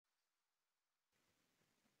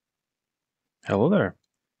Hello there,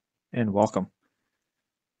 and welcome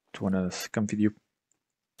to another SCUM video.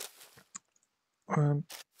 Um,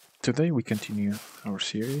 Today we continue our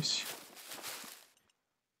series,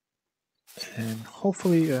 and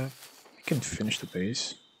hopefully we can finish the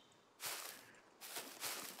base.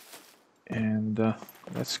 And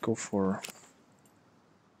let's go for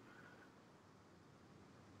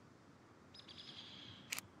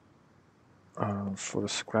the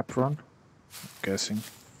scrap run. I'm guessing.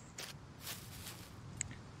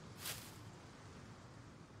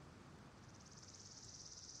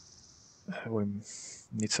 We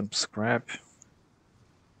need some scrap,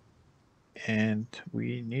 and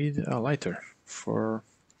we need a lighter for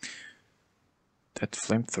that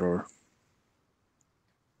flamethrower.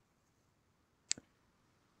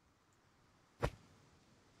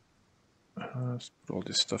 Let's put all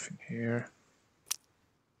this stuff in here.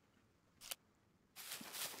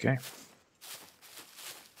 Okay.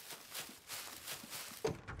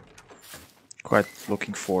 Quite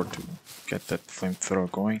looking forward to get that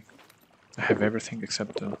flamethrower going. I have everything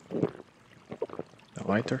except the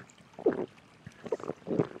lighter.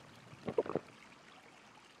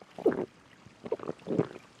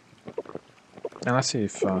 And let's see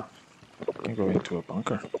if I can go into a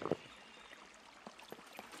bunker.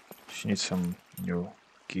 She needs some new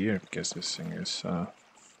gear because this thing is a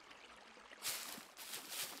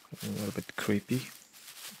little bit creepy.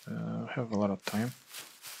 I have a lot of time.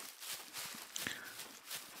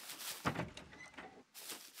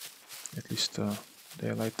 At least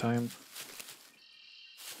daylight time.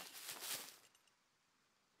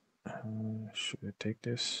 Should I take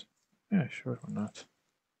this? Yeah, sure, why not?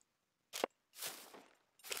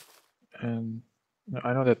 And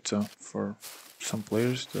I know that for some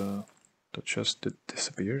players the chest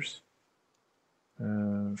disappears.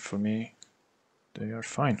 For me, they are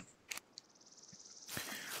fine.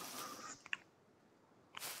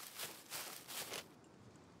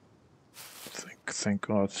 Thank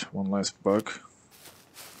God, one last bug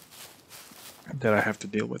that I have to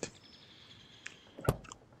deal with.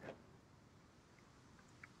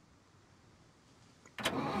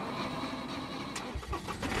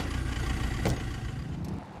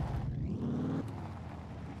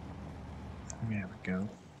 There we go.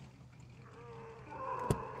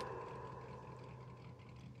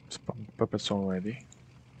 Puppets already.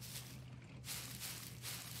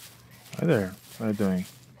 Hi there, what are you doing?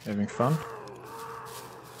 Having fun?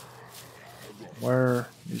 Where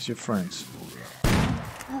is your friends?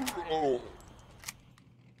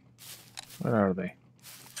 Where are they?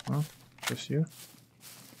 Huh? Just you?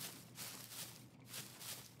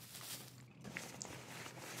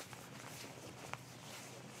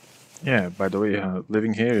 Yeah, by the way,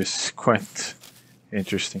 living here is quite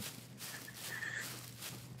interesting.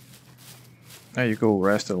 Now you go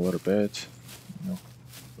rest a little bit, you know,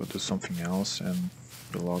 go do something else, and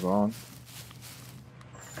you log on.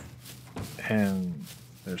 And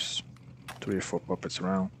there's 3 or 4 puppets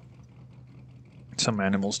around. Some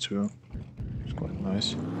animals too. It's quite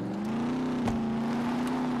nice.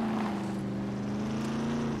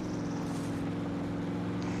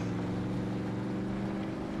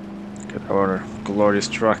 Get our glorious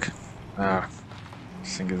truck. Ah,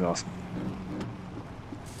 this thing is awesome.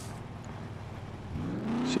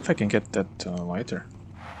 See if I can get that lighter.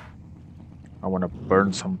 I want to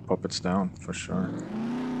burn some puppets down for sure.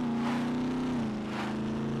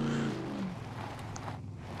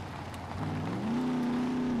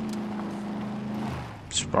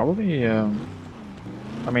 It's probably, I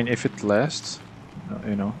mean, if it lasts,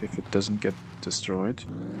 you know, if it doesn't get destroyed,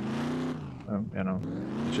 you know,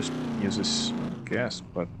 it just uses gas,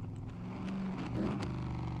 but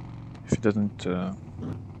if it doesn't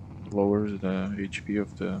lower the HP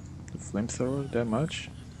of the flamethrower that much,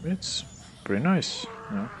 it's pretty nice,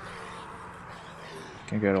 you know.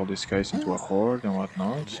 Can get all these guys into a horde and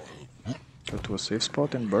whatnot, go to a safe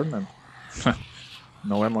spot and burn them.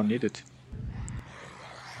 No ammo needed.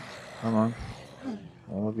 Come on,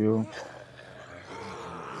 all of you.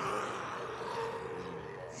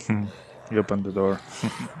 You open the door.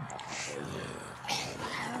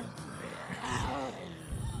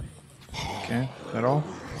 Okay, is that all?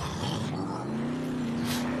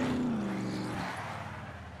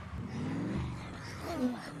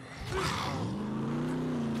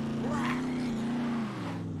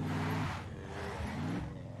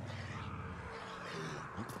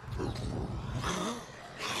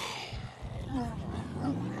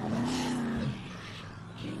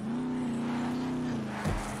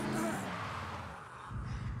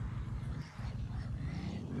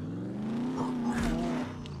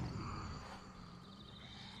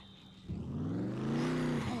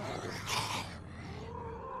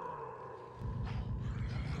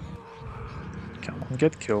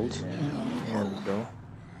 Get killed. There we go.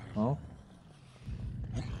 Oh.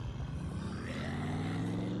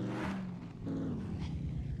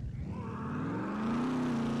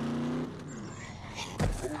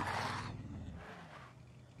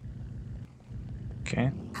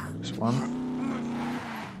 Okay, there's one.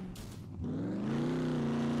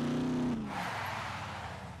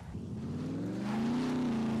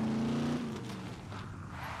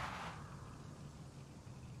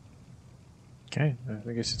 Okay,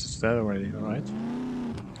 I guess it's dead already, alright.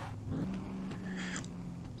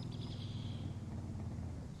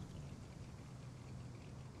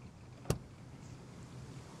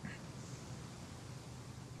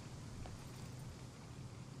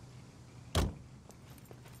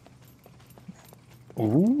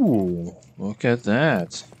 Ooh, look at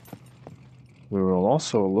that. We were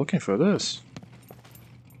also looking for this.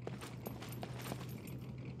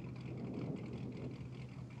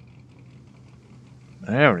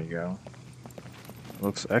 There we go.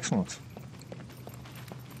 Looks excellent.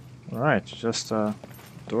 Alright, just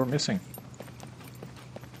door missing.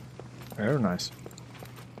 Very nice.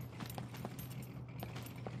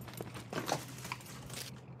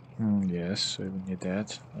 Yes, we need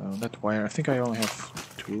that. That wire, I think I only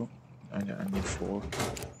have 2. I need 4.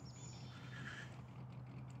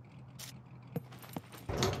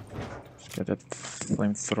 Let's get that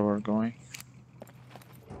flamethrower going.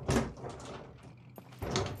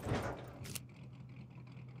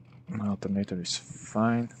 Alternator is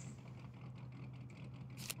fine.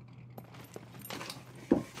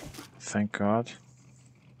 Thank God.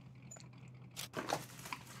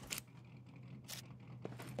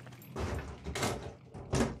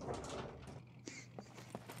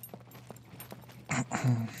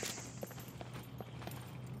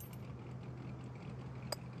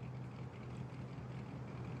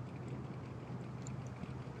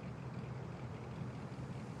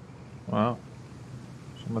 Wow,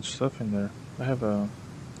 so much stuff in there. I have a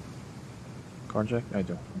car jack? I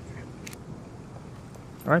do. Okay.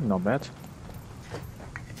 Alright, not bad.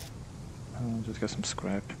 Just got some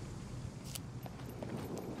scrap.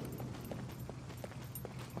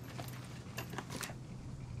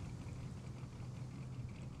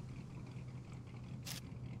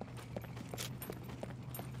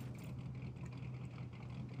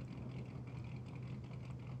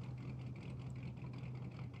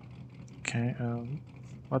 Okay,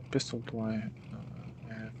 what pistol do I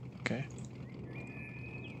have? Okay.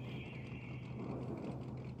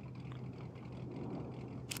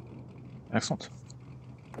 Excellent.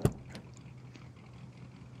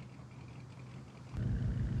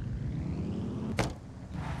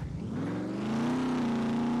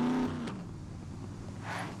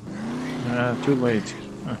 Too late.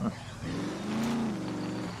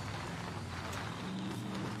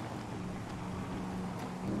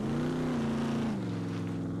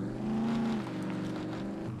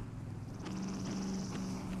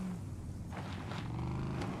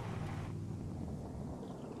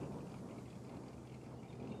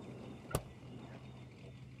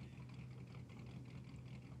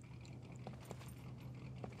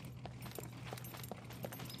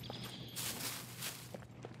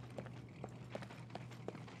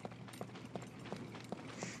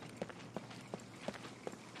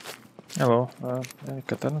 Hello, any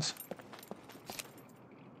katanas?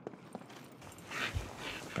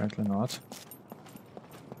 Apparently not.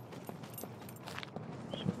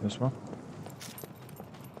 So this one.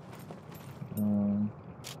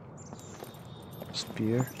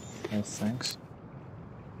 Spear, no thanks.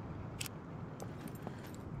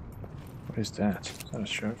 What is that? Is that a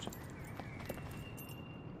shirt?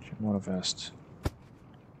 More vest.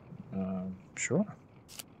 Sure.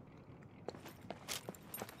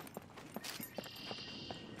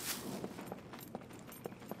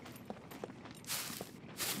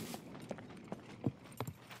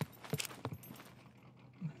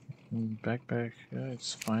 Backpack, yeah,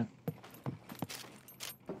 it's fine.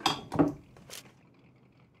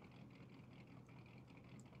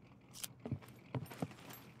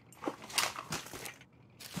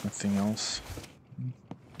 Nothing else.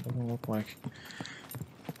 Doesn't look like.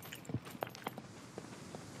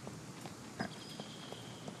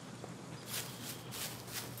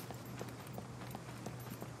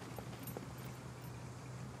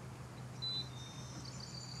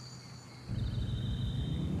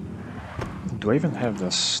 Do I even have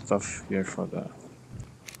the stuff here for the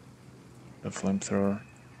flamethrower?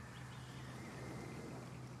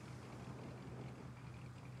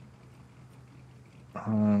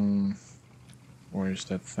 Where is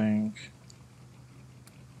that thing?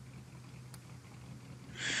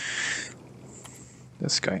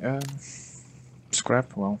 This guy.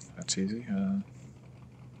 Scrap, well, that's easy.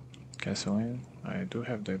 Gasoline, I do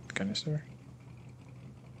have that canister.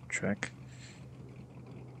 Check.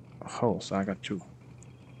 Holes, I got 2.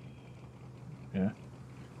 Yeah.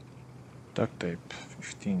 Duct tape,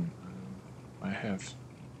 15. I have.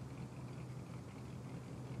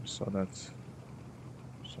 So that's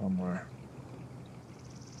somewhere.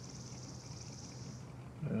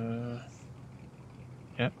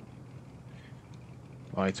 Yeah.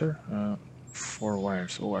 Lighter. 4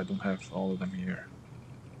 wires. Oh, I don't have all of them here.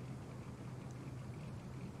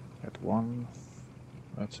 At 1.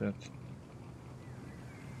 That's it.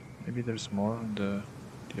 Maybe there's more in the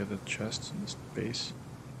other chest in this base.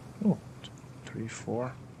 Oh, 3,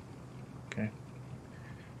 4. Okay.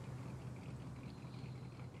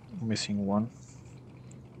 Missing 1.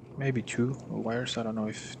 Maybe 2 wires. I don't know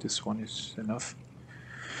if this one is enough.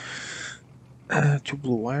 2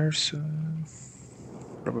 blue wires.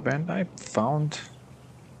 Rubber band. I found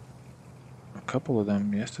a couple of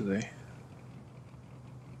them yesterday.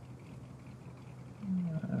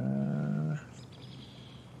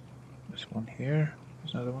 There's one here.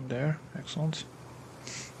 There's another one there. Excellent.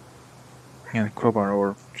 And crowbar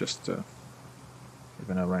or just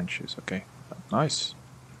even a wrench is okay. Nice.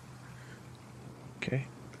 Okay.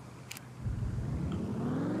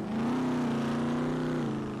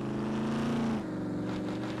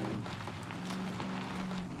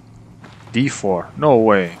 D4. No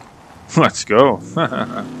way. Let's go.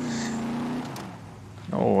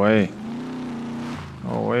 No way.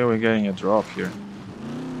 No way we're getting a drop here.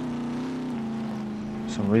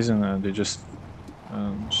 For some reason they just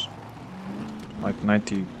like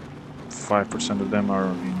 95% of them are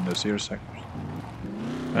in the 0 sectors.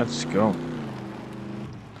 Let's go.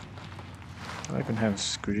 I even have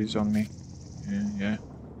screws on me. Yeah.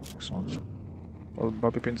 Excellent. Well,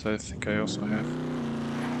 bobby pins I think I also have.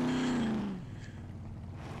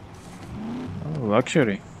 Oh,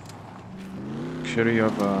 luxury. Luxury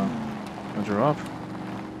of a drop.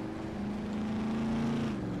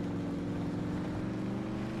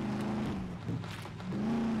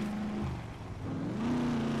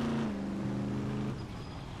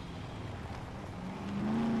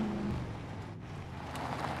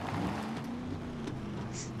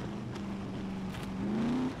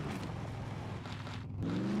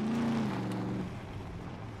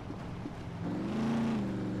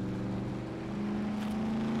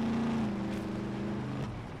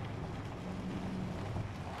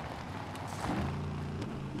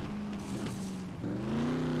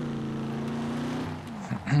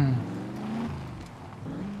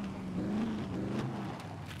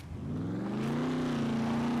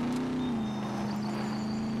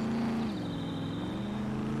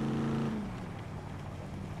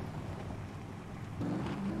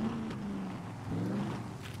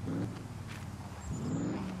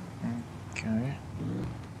 Okay.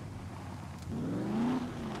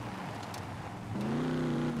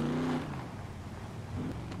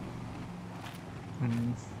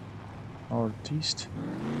 Northeast.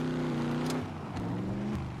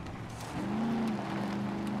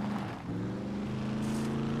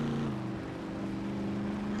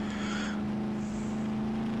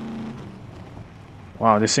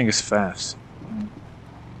 Wow, this thing is fast.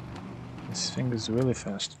 This thing is really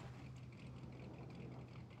fast.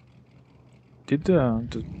 Did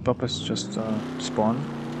the puppets just spawn?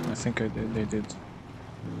 I think they did.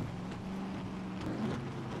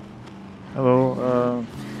 Hello,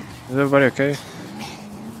 is everybody okay?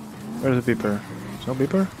 Where's the beeper? There's no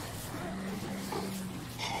beeper?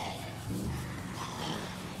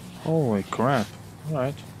 Holy crap.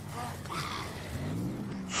 Alright.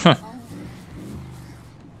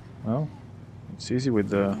 Well, it's easy with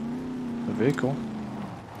the vehicle.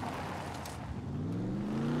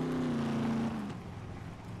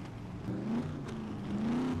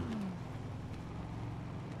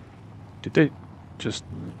 Did they just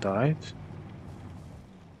die?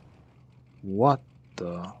 What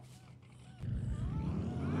the?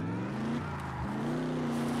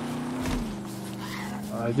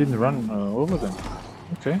 I didn't run over them.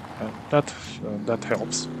 Okay, that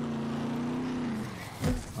helps.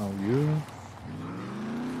 Oh, you?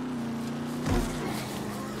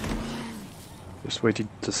 Just waiting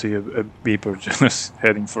to see a beeper just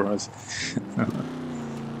heading for us.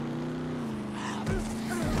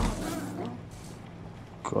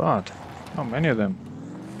 God, how many of them?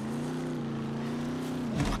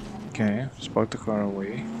 Okay, let's park the car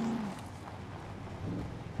away.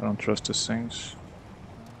 I don't trust these things.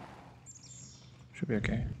 Should be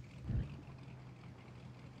okay.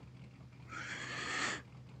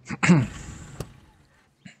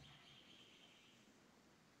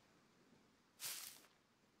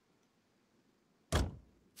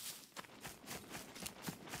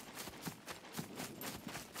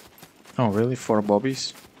 Oh, really? 4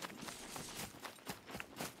 bobbies?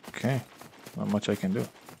 Okay. Not much I can do.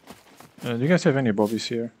 Do you guys have any bobbies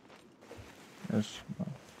here? Yes.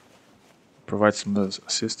 Provide some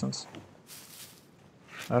assistance.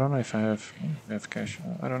 I don't know if I have... I have cash.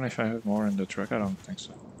 I don't know if I have more in the truck. I don't think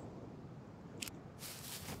so.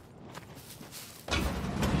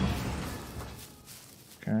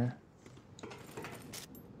 Okay.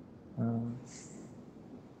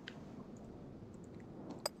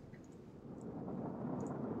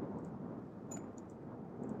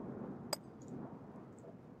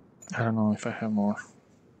 I don't know if I have more.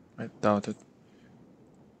 I doubt it.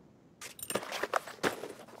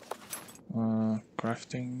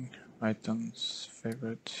 Crafting items,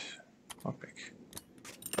 favorite topic.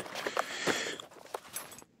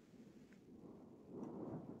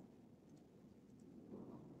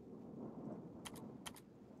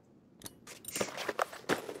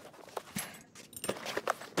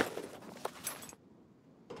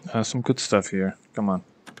 Some good stuff here. Come on.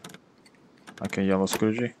 Okay, yellow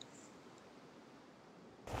scourgy.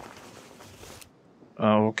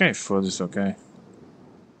 Okay, food is okay.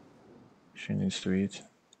 She needs to eat.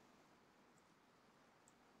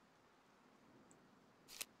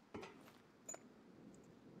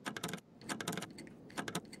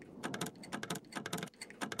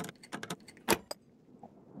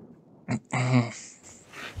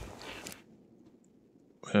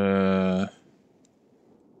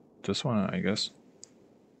 This one, I guess.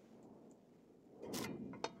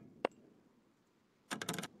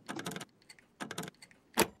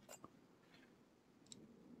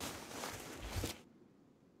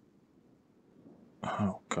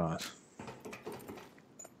 Oh god.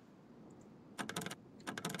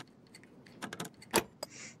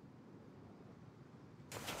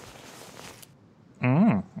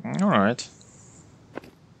 Alright.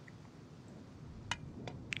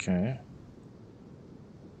 Okay.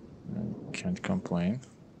 Can't complain.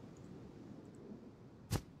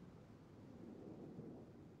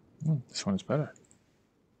 This one is better.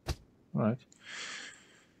 Alright.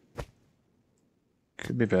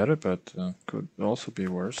 Could be better, but could also be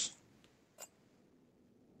worse.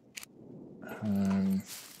 Do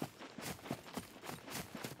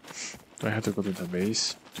I have to go to the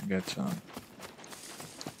base to get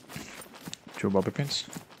 2 bobby pins?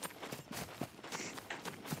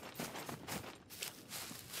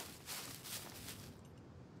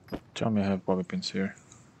 Tell me I have bobby pins here.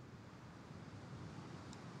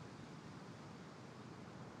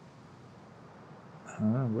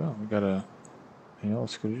 Well, we got a yellow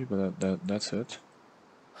scourge, but that's it.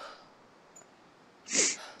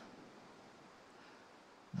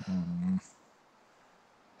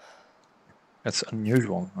 That's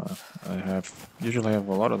unusual. I usually have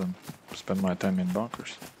a lot of them. Spend my time in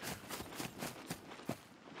bunkers.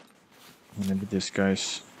 Maybe these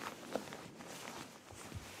guys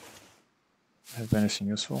have anything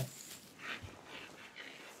useful.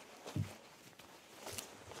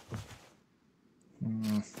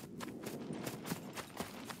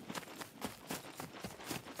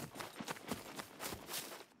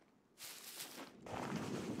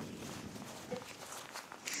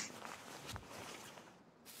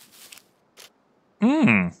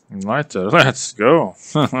 Lighter, let's go.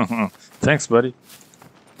 Thanks, buddy.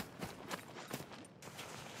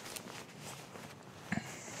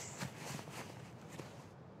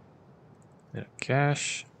 Yeah,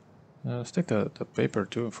 cash. Let's take the paper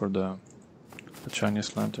too for the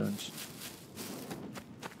Chinese lanterns.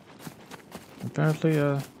 Apparently,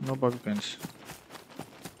 no bobby pins.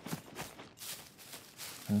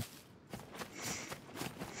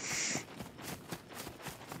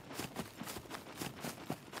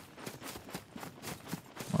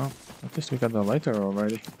 Well, at least we got the lighter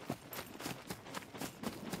already.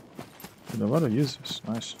 With a lot of uses,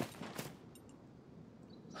 nice.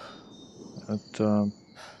 That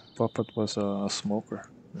puppet was a smoker,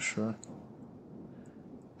 for sure.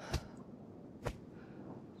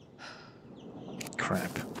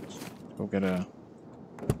 Crap. Go get a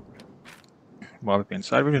bobby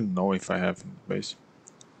pins. I really don't know if I have in the base.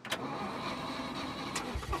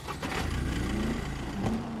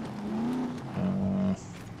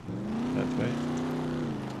 That way.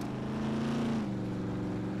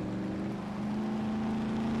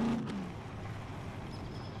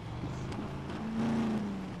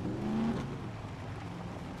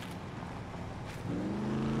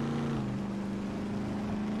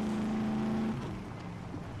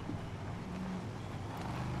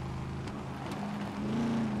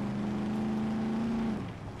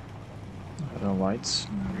 Lights.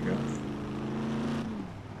 There we go.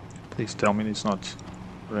 Please tell me it's not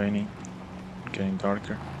raining, getting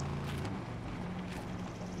darker.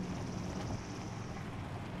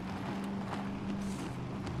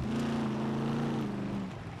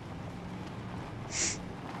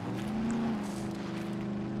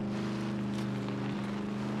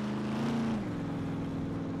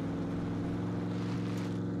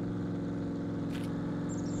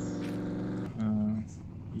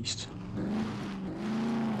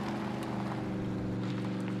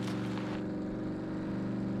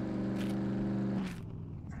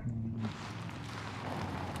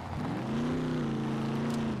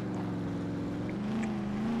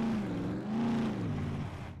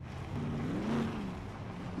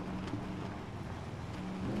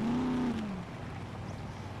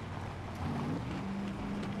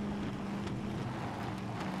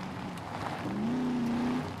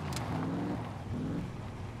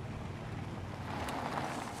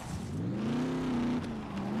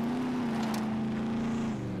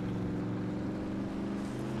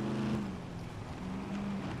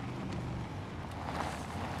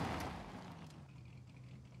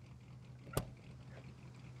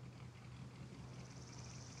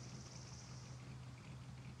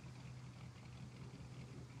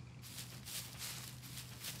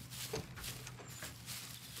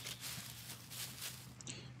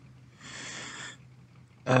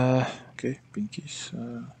 Okay, pinkies.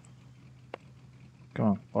 Come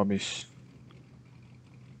on, bobbies.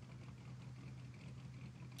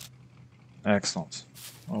 Excellent.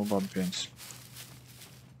 All bobby pins.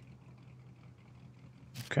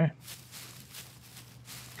 Okay.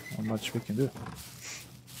 Not much we can do.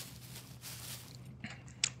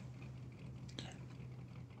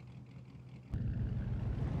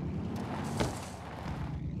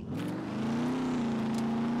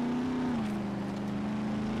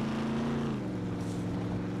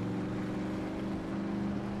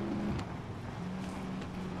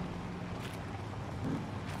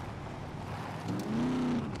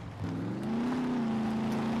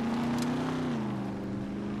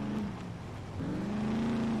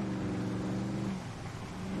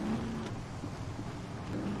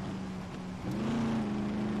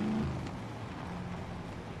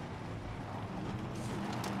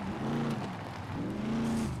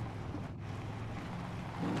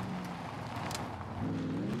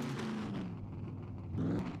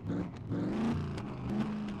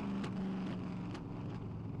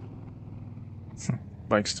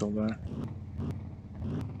 Bike's still there.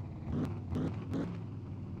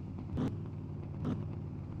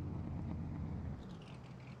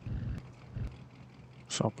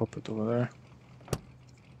 So I'll pop it over there.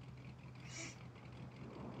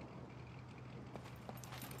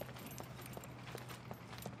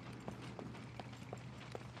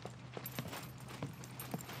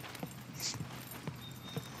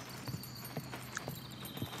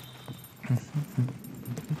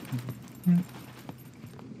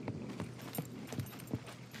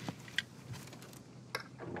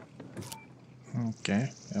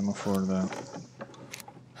 Okay, ammo for the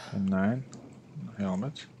M9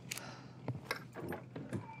 helmet.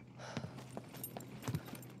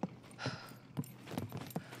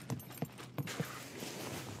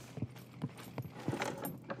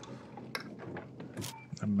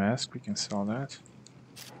 A mask, we can sell that.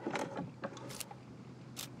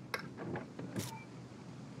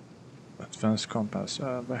 Advanced compass.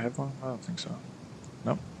 Do I have one? I don't think so.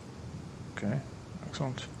 Nope. Okay,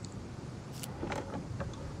 excellent.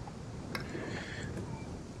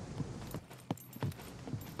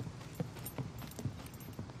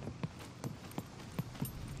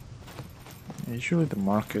 Usually the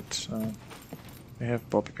market, they have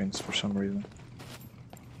bobby pins for some reason.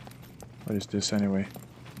 What is this anyway?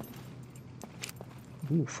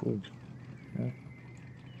 Ooh, food. Okay.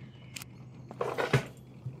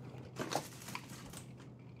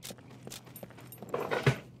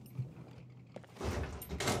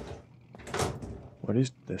 What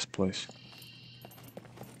is this place?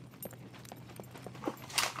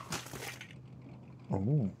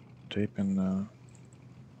 Oh, tape and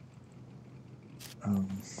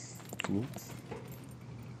glue.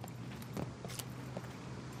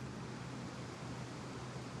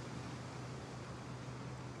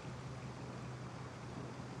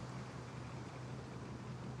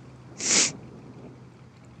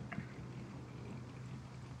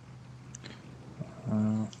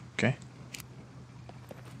 Okay.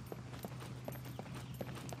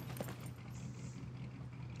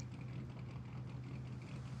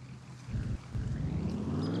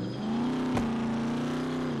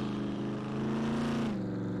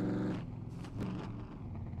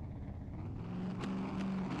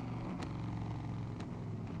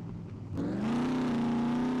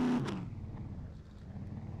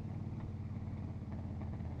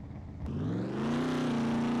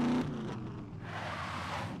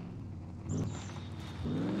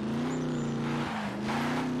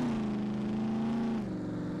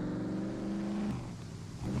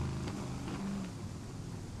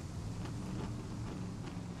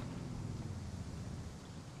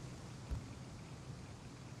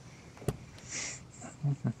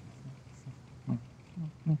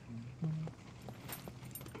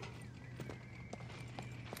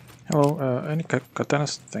 Hello, any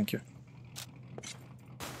katanas? Thank you.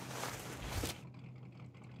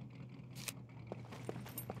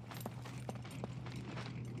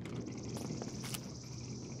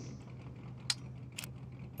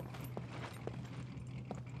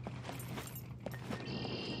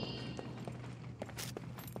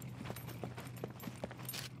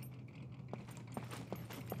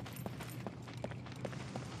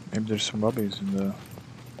 Maybe there's some bobbies in the...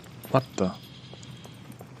 What the?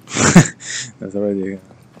 There's already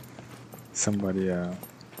somebody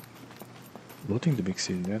looting the big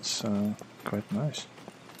city. That's quite nice.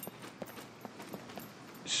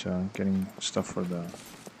 It's getting stuff for the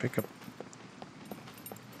pickup.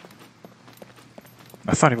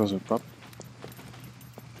 I thought it was a pub.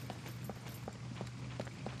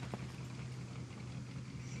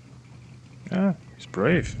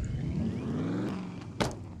 brave.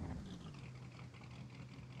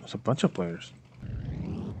 There's a bunch of players.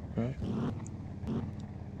 Okay.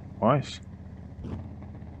 Wise.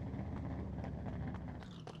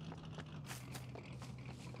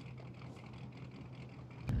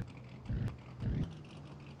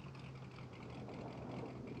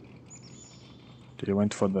 Did you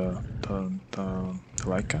went for the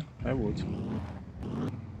Leica? I would.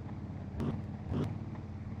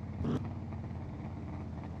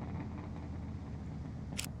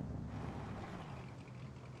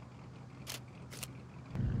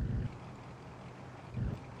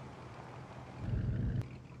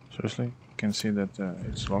 Seriously, you can see that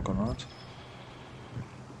it's locked or not.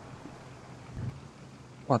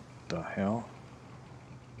 What the hell?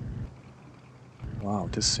 Wow,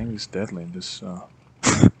 this thing is deadly. This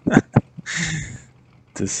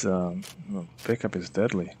this pickup is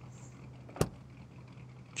deadly.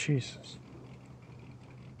 Jesus.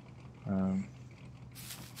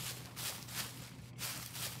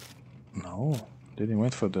 No, didn't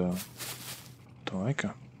wait for the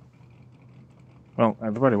Leica. Well,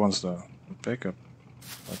 everybody wants the pickup,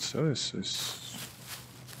 but still, it's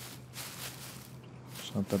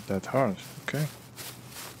not that hard. Okay.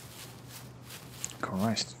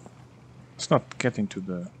 Christ. Let's not get into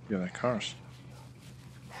the other cars.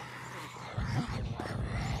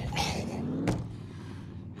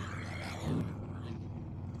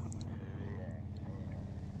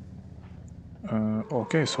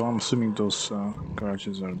 Okay, so I'm assuming those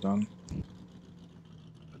garages are done.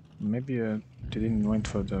 Maybe they didn't wait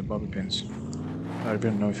for the bobby pins. I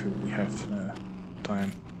don't know if we have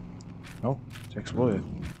time. No, it exploded.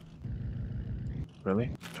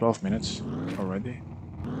 Really? 12 minutes already?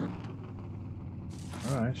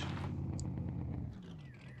 Alright.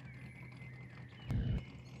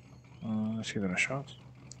 Let's give it a shot.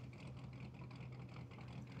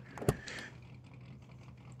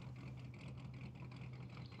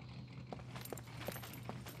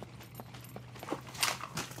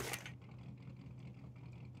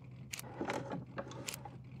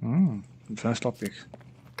 Advanced lockpick.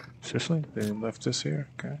 Seriously? They left this here?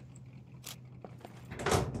 Okay.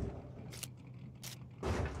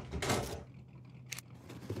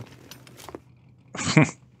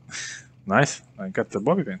 Nice. I got the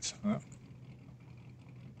bobby pins.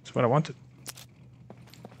 That's what I wanted.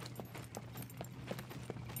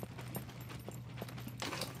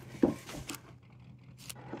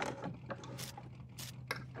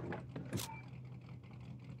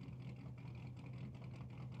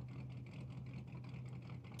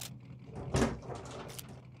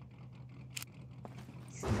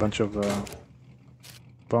 Bunch of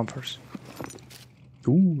bumpers.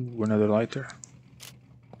 Ooh, another lighter.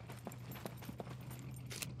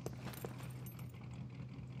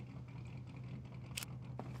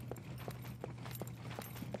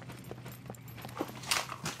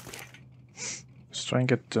 Let's try and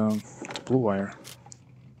get the blue wire.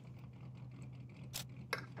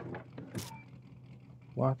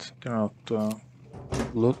 What? They're not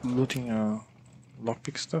looting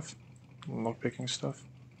lockpick stuff? Lockpicking stuff?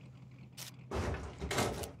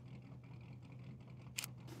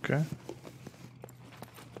 Okay.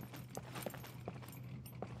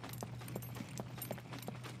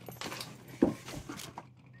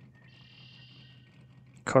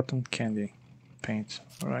 Cotton candy paint.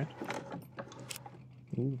 Alright.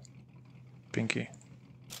 Ooh. Pinky.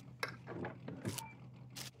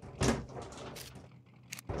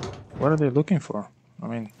 What are they looking for? I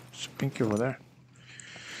mean, it's pinky over there.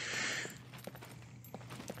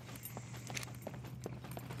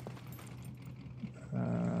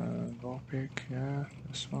 Pick, yeah,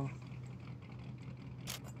 this one.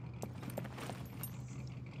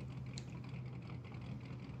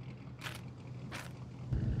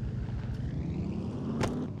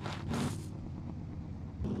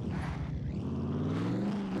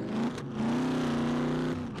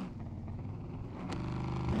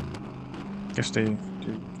 Guess they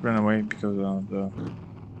ran away because of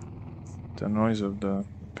the noise of the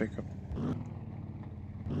pickup.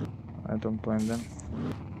 I don't blame them.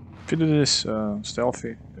 If you do this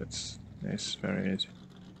stealthy, it's very easy.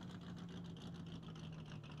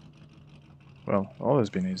 Well, always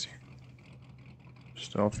been easy.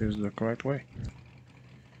 Stealthy is the correct way.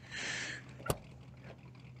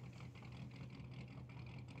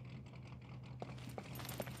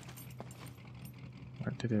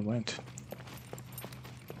 Where did it went?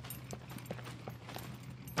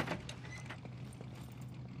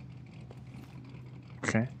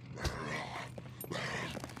 Okay.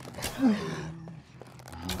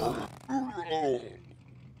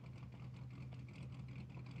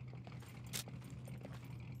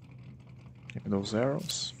 those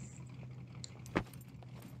arrows.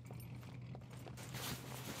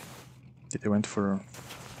 Did they went for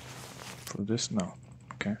this? No.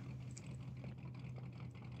 Okay.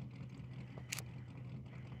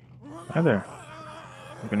 Hi there.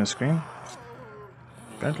 You gonna scream?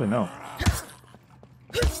 Apparently no.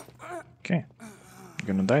 Okay. You're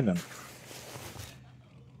gonna die then.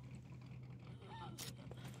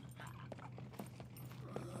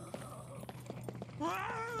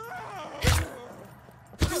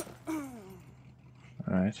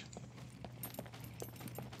 Alright.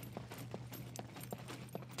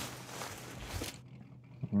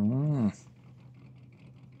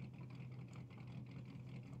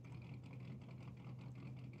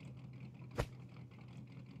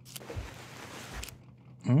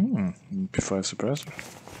 MP5 suppressor. I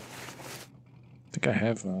think I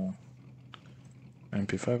have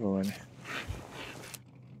MP5 already.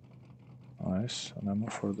 Nice, and ammo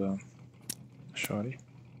for the shotty.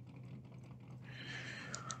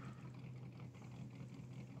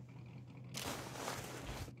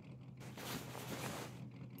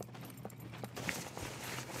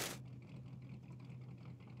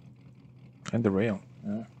 And the rail,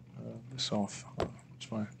 yeah. This off. It's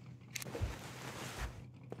fine.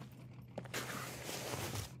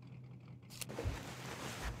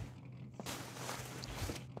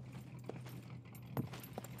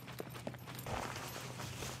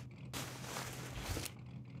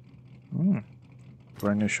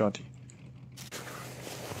 Brand new shotty.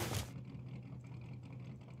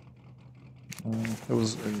 It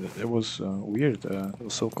was weird. It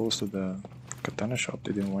was so close to the katana shop.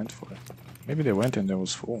 They didn't went for it. Maybe they went and it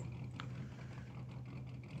was full.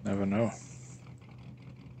 Never know.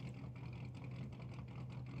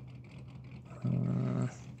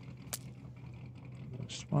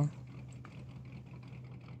 This one.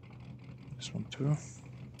 This one too.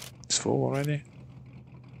 It's full already.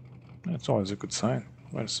 That's always a good sign.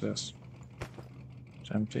 What is this?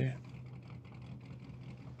 It's empty.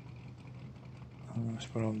 Let's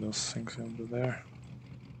put all those things into there.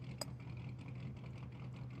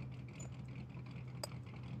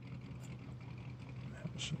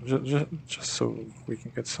 Just so we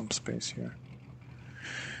can get some space here.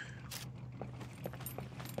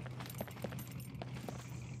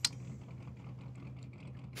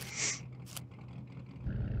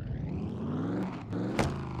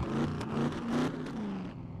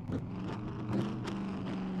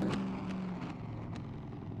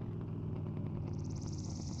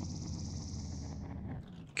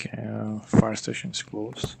 Okay, fire station is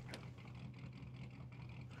closed.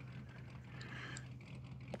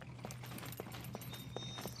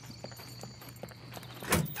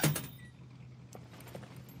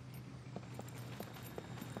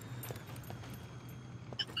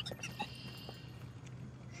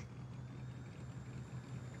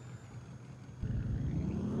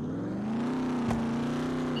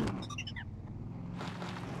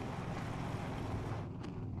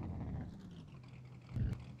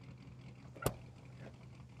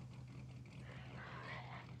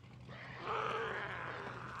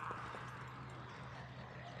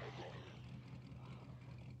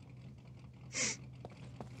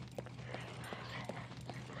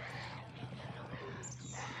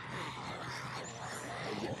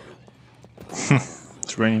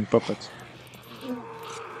 It's raining puppets.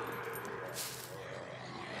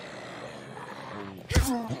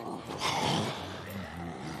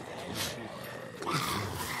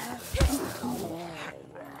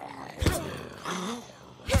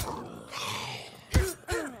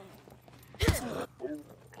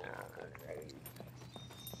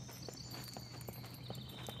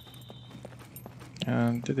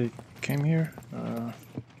 And did they came here?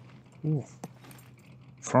 Ooh.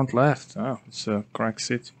 Front left. Oh, it's a crack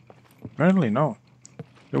seat. Apparently no.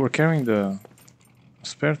 They were carrying the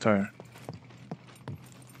spare tire.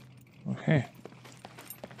 Okay.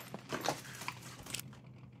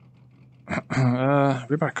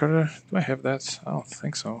 Rebar cutter. Do I have that? I don't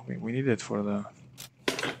think so. We need it for the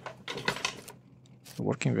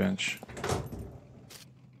working bench.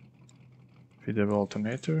 Feedable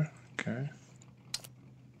alternator. Okay.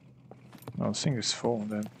 No, this thing is full.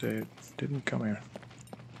 That they didn't come here.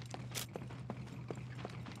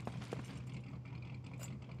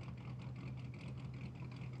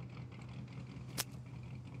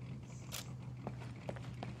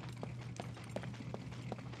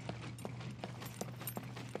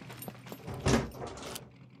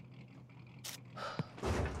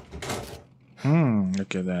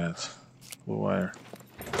 Look at that. Blue wire.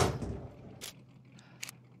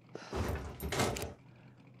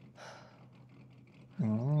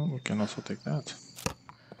 Oh, we can also take that.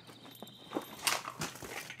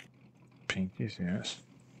 Easy, yes.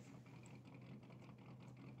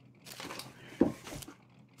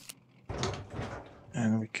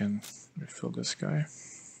 And we can refill this guy.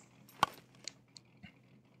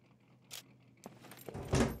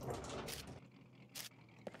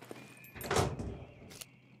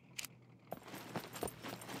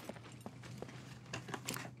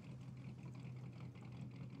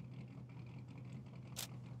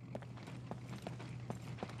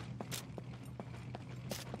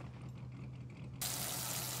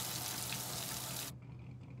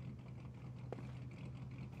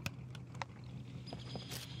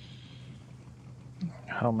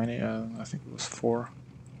 How many? I think it was 4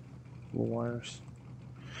 wool wires.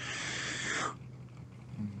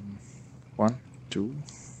 1, 2,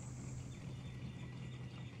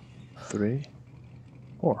 3,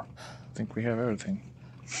 4. I think we have everything.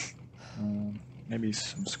 Maybe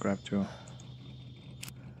some scrap too.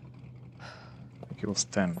 I think it was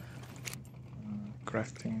 10.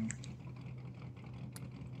 Crafting.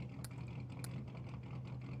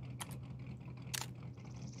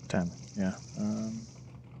 Yeah.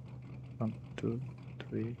 1, 2,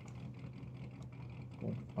 3,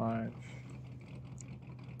 4, 5.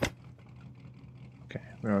 Okay,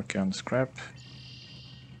 we're okay on scrap.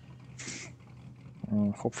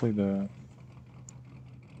 Hopefully the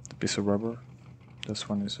piece of rubber. This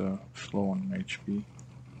one is slow on HP.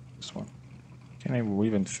 This one. Can I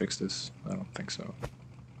even fix this? I don't think so.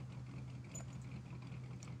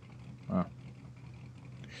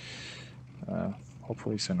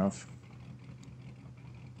 Hopefully it's enough.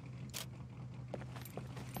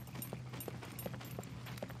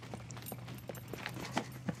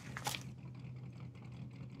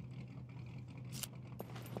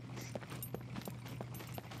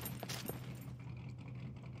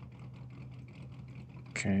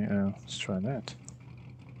 Okay, let's try that.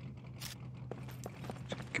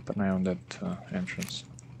 Keep an eye on that entrance.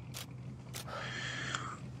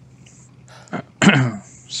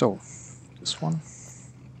 So, this one.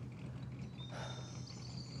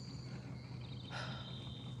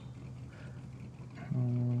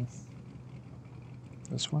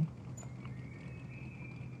 This one.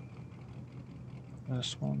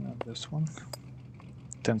 This one and this one.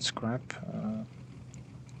 10 scrap.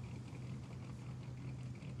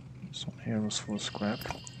 This one here was for scrap.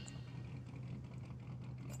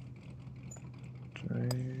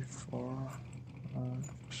 3, 4,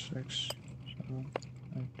 5, 6, 7,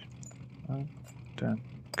 8, 9, 10.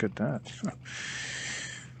 Look at that.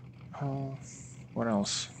 What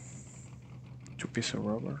else? 2 pieces of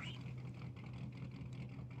rubbers.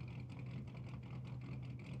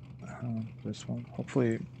 This one.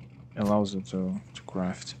 Hopefully allows it to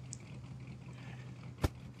craft.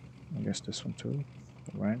 I guess this one too.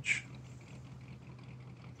 The wrench.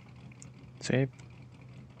 Tape.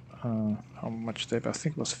 How much tape? I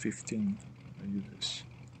think it was 15. I use this.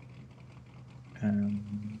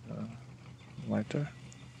 And lighter.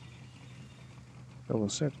 That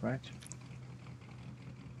was it, right?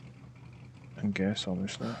 And gas,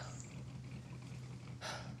 obviously.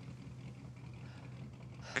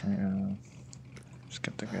 Okay, let's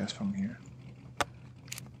get the gas from here.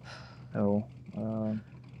 Oh,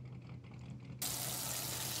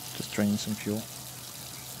 just draining some fuel.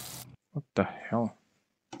 What the hell?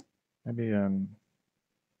 Maybe,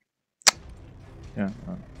 yeah,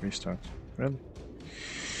 restart. Really?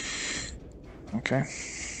 Okay.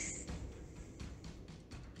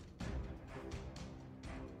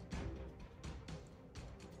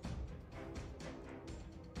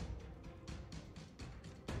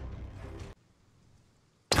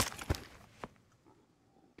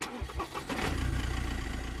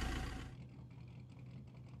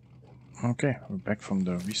 Okay, we're back from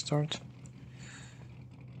the restart.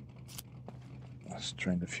 Let's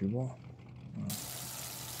drain the fuel.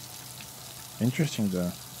 Interesting,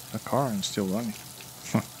 the car is still running.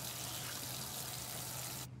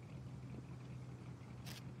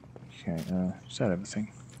 Okay, is that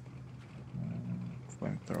everything?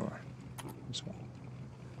 Flamethrower. This one.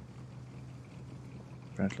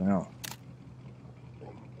 Apparently no.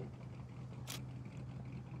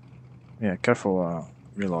 Yeah, careful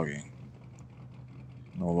relogging.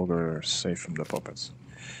 No longer safe from the puppets.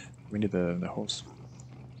 We need the hose.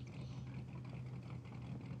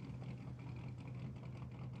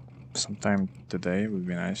 Sometime today would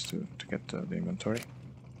be nice to get the inventory.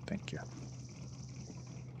 Thank you.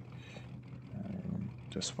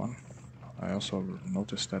 This one. I also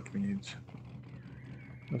noticed that we need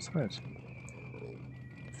the thread.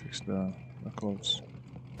 Fix the clothes.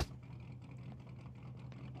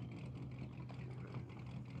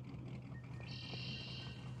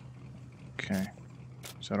 Okay.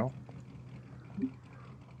 Is that all?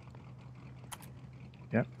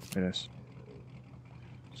 It is.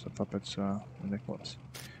 So puppets ridiculous.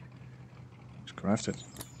 Let's craft it.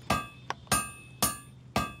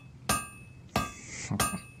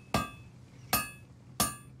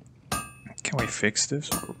 Can we fix this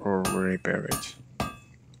or repair it?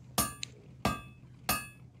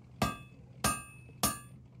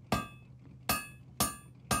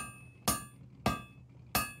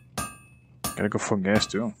 Gotta go for gas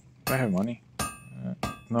too. Do I have money?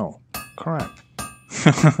 No. Crap.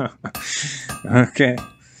 Okay.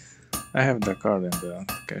 I have the card in the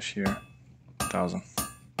cashier. 1,000.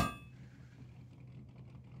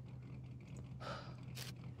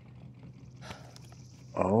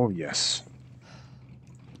 Oh, yes.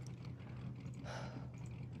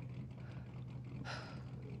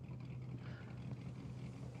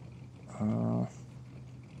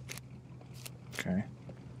 Okay.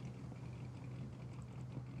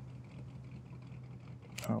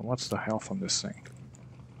 What's the health on this thing?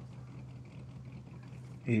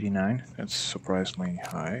 89. That's surprisingly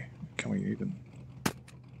high. Can we even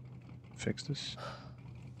fix this?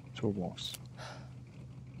 Toolbox.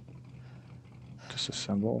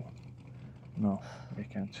 Disassemble. No, we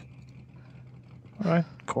can't. Alright,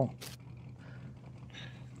 cool.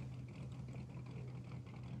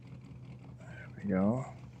 There we go.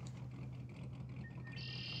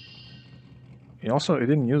 It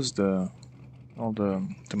didn't use all the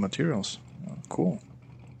materials. Cool.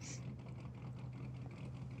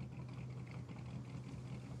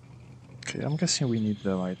 Okay, I'm guessing we need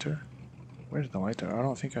the lighter. Where's the lighter? I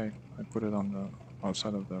don't think I put it on the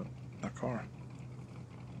outside of the car.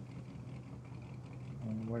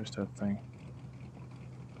 Where's that thing?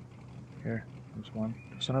 Here, there's one.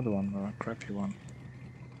 There's another one, a crappy one.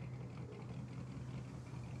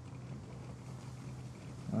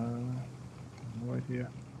 No idea.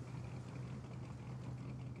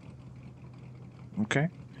 Okay.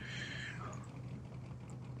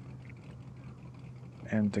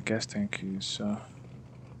 And the gas tank is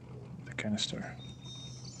the canister.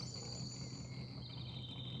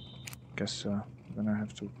 Guess then I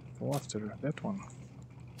have to go after that one.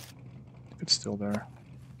 If it's still there.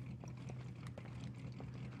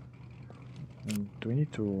 And do we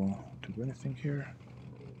need to do anything here?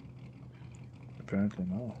 Apparently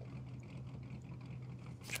no.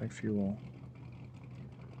 Check fuel.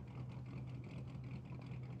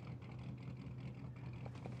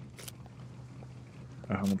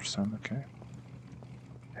 A 100%, okay.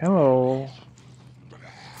 Hello!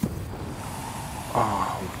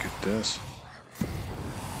 Oh, look at this.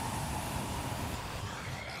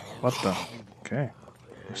 What the? Okay.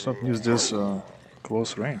 Let's not use this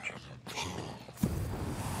close range.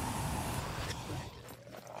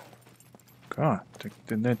 God,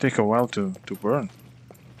 they take a while to burn.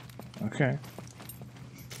 Okay.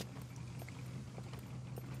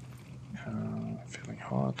 Feeling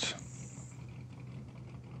hot.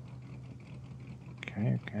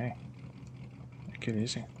 Okay. Take it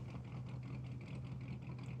easy.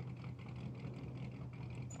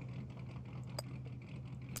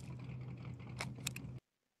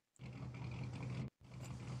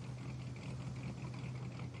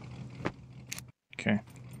 Okay.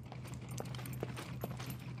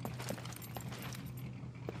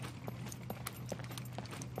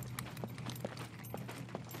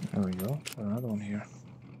 There we go. Another one here.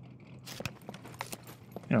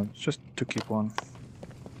 You know, just to keep one.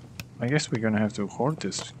 I guess we're gonna have to hoard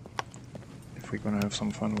this if we're gonna have some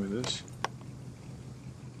fun with this,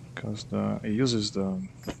 because it uses the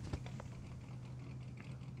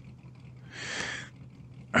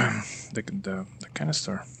the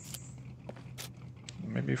canister.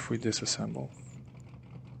 Maybe if we disassemble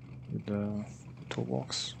with the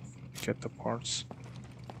toolbox, get the parts,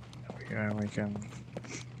 we can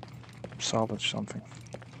salvage something.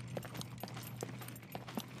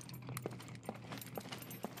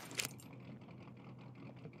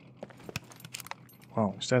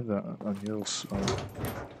 Wow, is that a new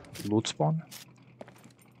loot spawn?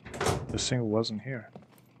 This thing wasn't here.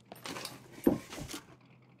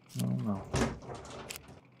 No.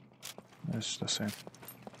 It's the same.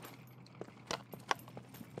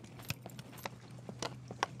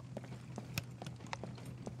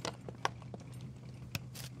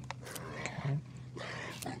 Okay.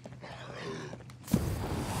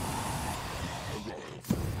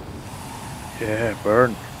 Yeah,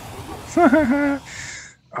 burn.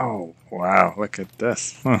 Oh, wow, look at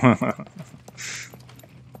this. We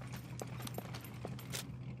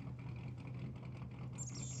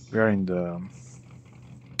are in the...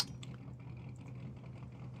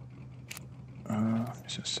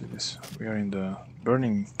 let's just see this. We are in the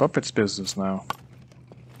burning puppets business now.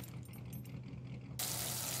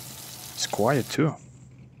 quiet too.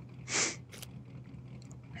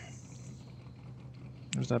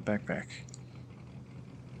 Where's that backpack?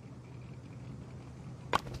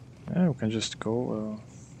 Yeah, we can just go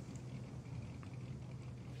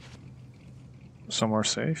somewhere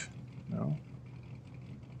safe, you know,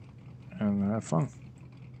 and have fun.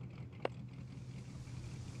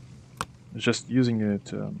 Just using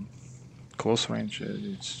it close range,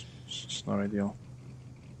 it's not ideal.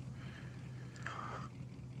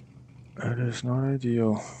 It is not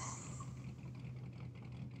ideal.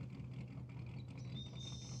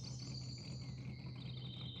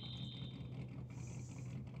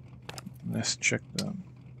 Let's check the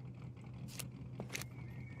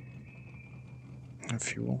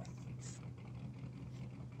fuel.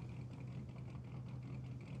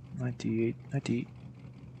 98,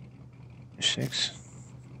 96.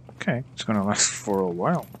 Okay, it's gonna last for a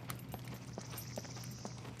while.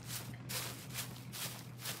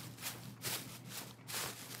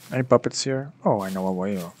 Any puppets here? Oh, I know a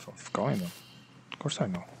way of calling them. Of course I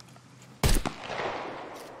know.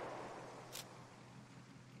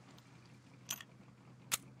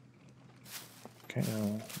 Okay,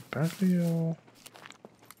 apparently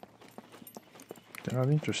they're not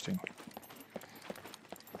interesting.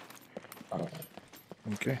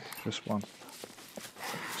 Okay, just one.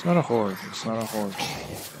 It's not a horde, it's not a horde.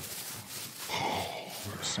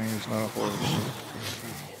 This thing is not a horde.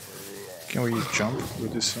 Can we jump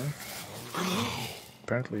with this thing?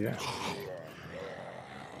 Apparently, yeah.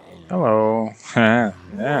 Hello. Yeah.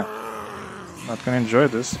 Not gonna enjoy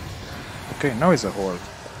this. Okay, now it's a horde.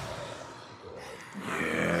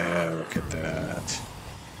 Yeah, look at that.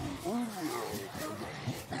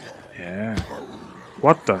 Yeah.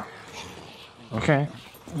 What the? Okay.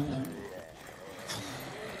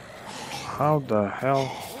 How the hell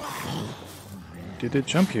did it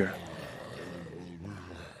jump here?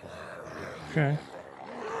 Okay.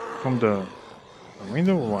 From the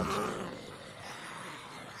window or what?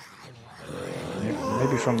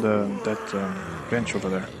 Maybe from that bench over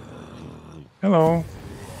there. Hello.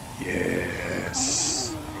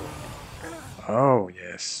 Yes. Oh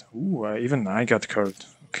yes. Ooh, even I got hurt.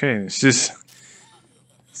 Okay, this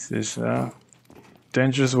is a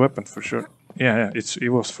dangerous weapon for sure. Yeah,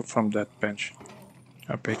 it was from that bench.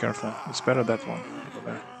 Be careful. It's better that one over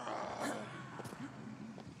there.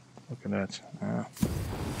 Look at that.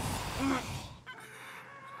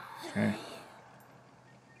 Okay.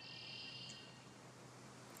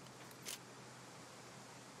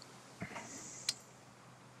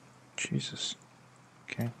 Jesus.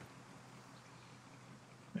 Okay.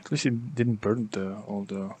 At least it didn't burn all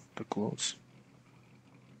the clothes.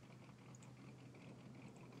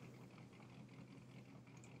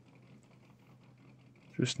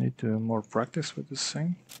 Just need more practice with this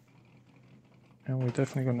thing. And we're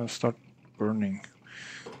definitely gonna start burning.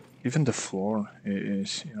 Even the floor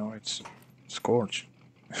is, you know, it's scorched.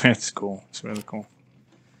 It's cool. It's really cool.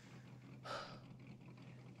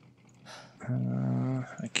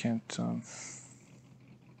 I can't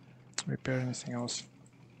repair anything else.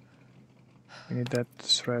 We need that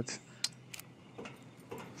thread.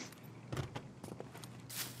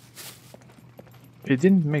 It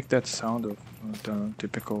didn't make that sound of the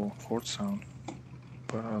typical horde sound,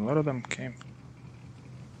 but a lot of them came.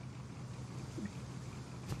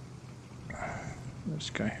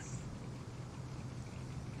 This guy.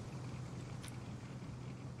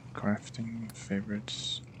 Crafting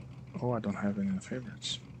favorites. Oh, I don't have any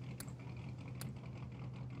favorites.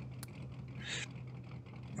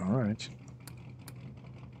 Alright.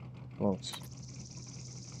 Clothes.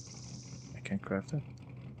 I can't craft it.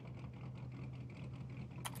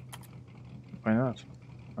 Why not?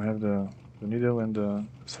 I have the needle and the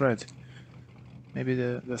thread. Maybe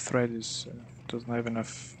the thread is doesn't have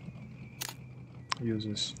enough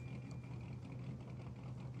uses.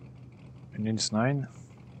 It needs 9.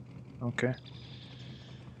 Okay.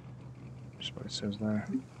 That's what it says there.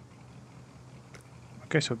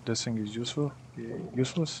 Okay, so this thing is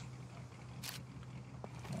useless.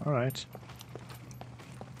 All right.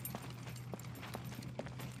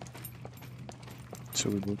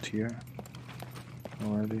 So we loot here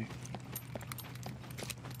already.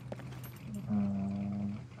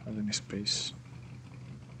 Have any space?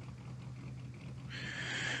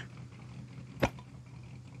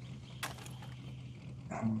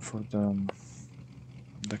 For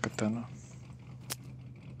the katana.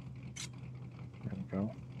 There we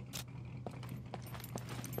go.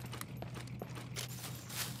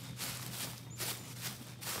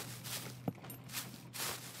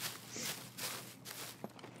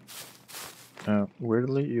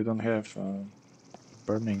 Weirdly, you don't have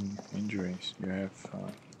burning injuries. You have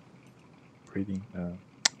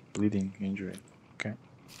bleeding injury. Okay.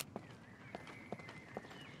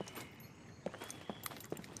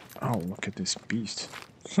 Oh, look at this beast.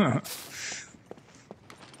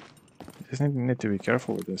 Just need to be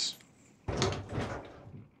careful with this.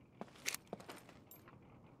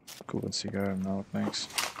 Cool cigar, no thanks.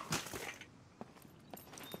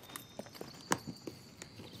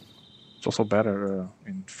 It's also better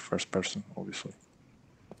in first person, obviously.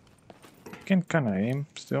 You can kinda aim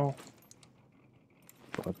still,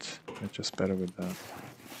 but it's just better with the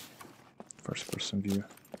first person view.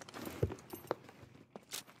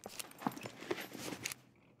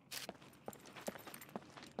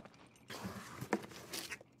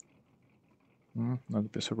 Another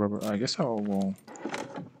piece of rubber. I guess I will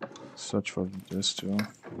search for this too.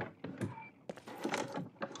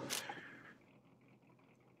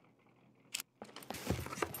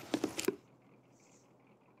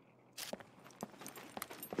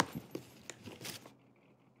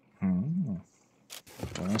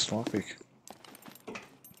 Nice lockpick.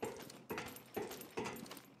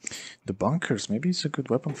 The bunkers. Maybe it's a good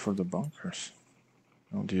weapon for the bunkers.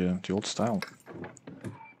 Oh, the old style.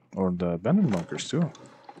 Or the abandoned bunkers too.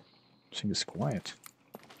 I think it's quiet.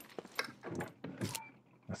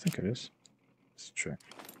 I think it is. Let's check.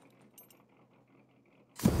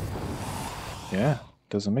 Yeah,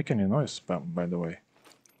 doesn't make any noise, by the way.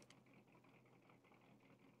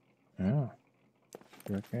 Yeah,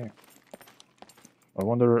 okay. I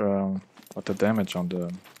wonder what the damage on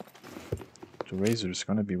the razor is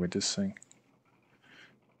gonna be with this thing.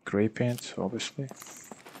 Gray paint, obviously.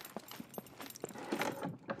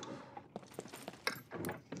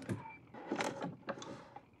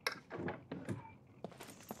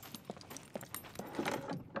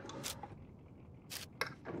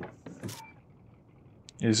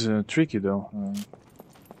 It's tricky though.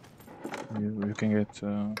 You can get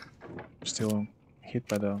still hit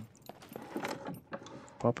by the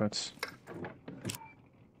puppets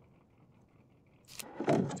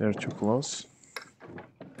if they're too close.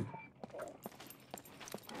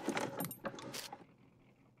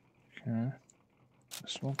 Okay,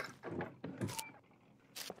 this one.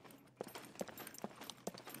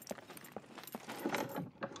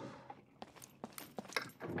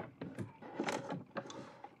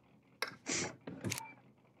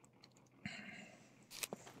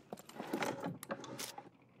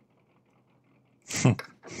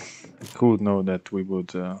 Who would know that we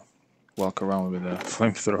would walk around with a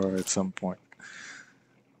flamethrower at some point?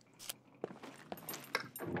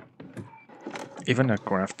 Even a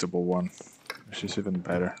craftable one, which is even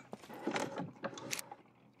better.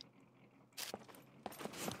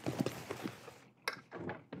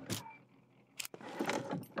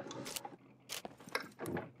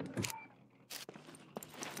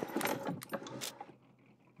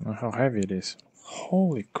 How heavy it is.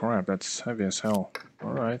 Holy crap, that's heavy as hell.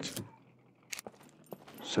 Alright.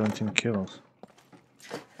 17 kilos.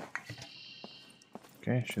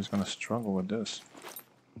 Okay, she's gonna struggle with this.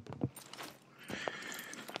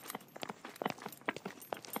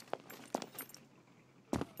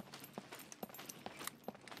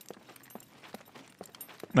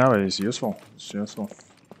 Now it is useful. It's useful.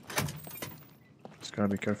 Just gotta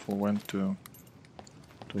be careful when to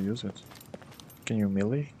use it. Can you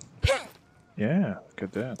melee? Yeah, look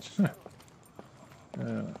at that.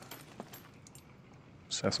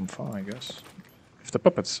 Let's have some fun, I guess. If the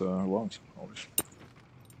puppets won't, obviously.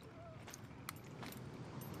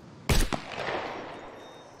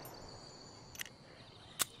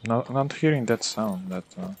 Not hearing that sound, that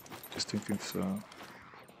distinctive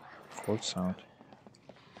chord sound.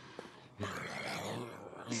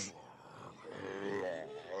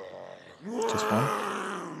 Just one?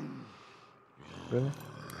 Really?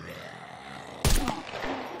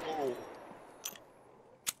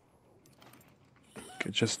 Okay,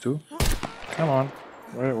 just two? Come on,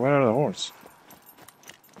 where are the horses?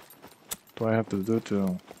 What do I have to do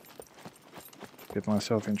to get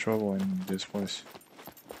myself in trouble in this place?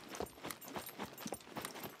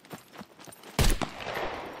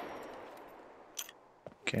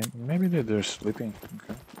 Okay, maybe they're sleeping.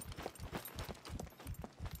 Okay.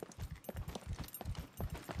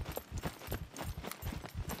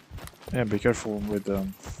 Yeah, be careful with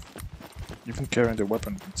even carrying the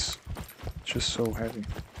weapon. It's just so heavy.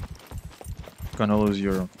 You're gonna lose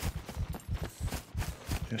your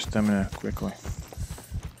stamina quickly.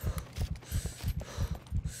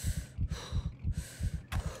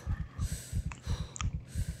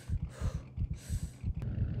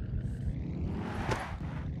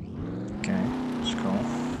 Okay, let's go.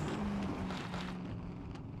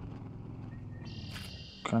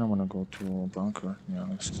 Kinda wanna go to a bunker, to be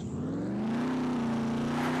honest.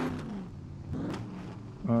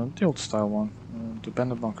 The old style one. The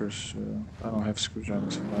bandit bunkers, I don't have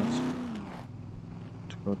screwdrivers for that.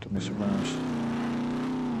 To go to Mr. Burns.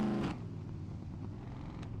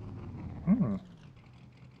 Hmm.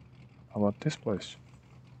 How about this place?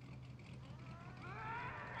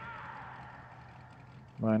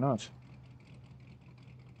 Why not?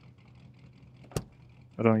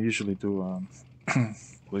 I don't usually do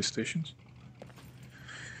police stations.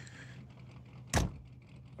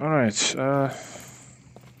 Alright,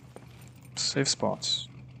 safe spots.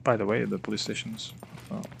 By the way, the police stations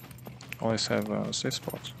always have safe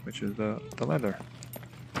spots, which is the ladder.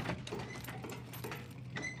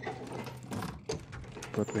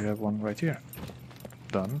 But we have one right here.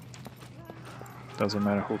 Done. Doesn't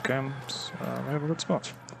matter who camps, we have a good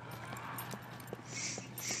spot.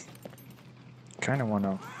 Kinda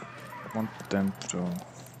want them to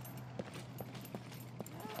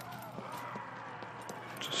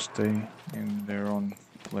stay in their own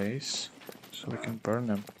place so we can burn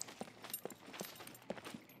them.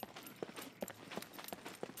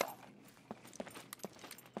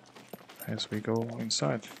 As we go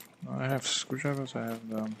inside. I have screwdrivers, I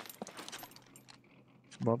have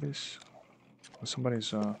bobbies.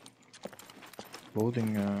 Somebody's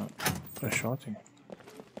loading a shotty.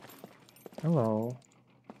 Hello.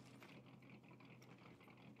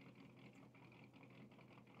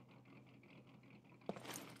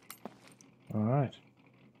 Alright.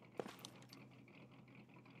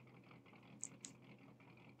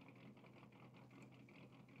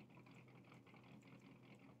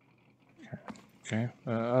 Okay. I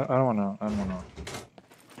don't wanna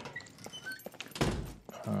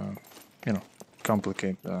you know,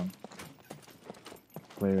 complicate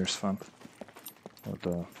players' fun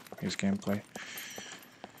or his gameplay.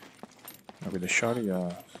 With the shotty,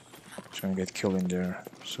 he's gonna get killed in there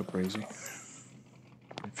super easy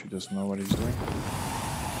if he doesn't know what he's doing.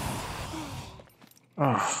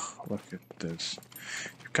 Ah, look at this.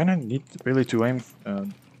 You kinda need really to aim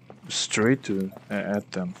straight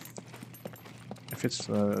at them. If it's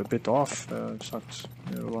a bit off,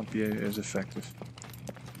 it won't be as effective.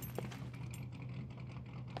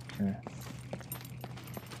 Okay.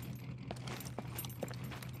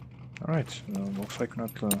 Alright, looks like we're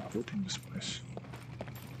not looting this place.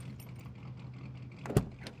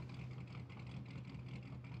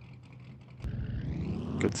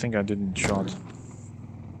 Good thing I didn't shot.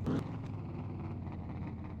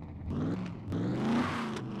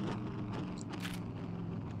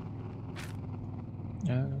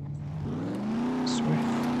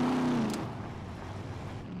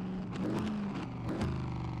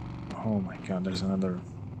 Oh my god, there's another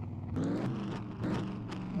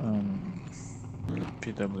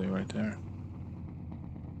PW right there.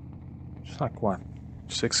 It's like what?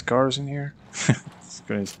 6 cars in here? It's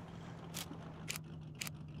crazy.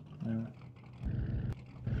 Yeah.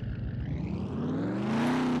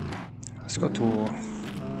 Let's go to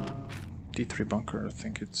D3 bunker. I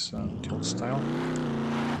think it's the old style.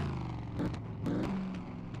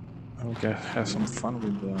 I'll have some fun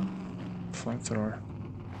with the flamethrower.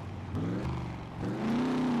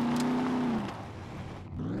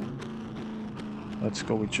 Let's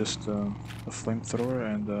go with just a flamethrower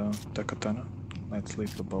and the katana. Let's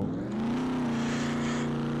leave the bow.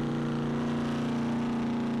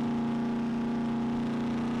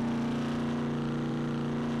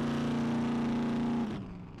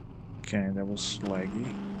 Okay, that was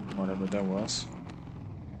laggy, whatever that was.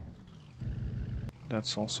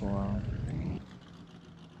 That's also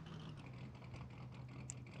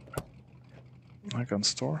a gun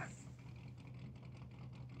store.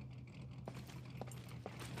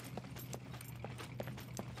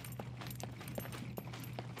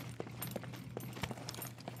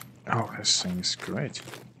 Oh, this thing is great.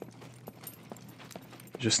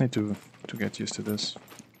 Just need to get used to this.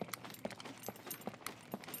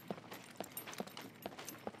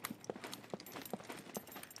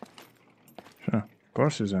 Sure, of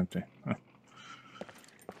course it's empty.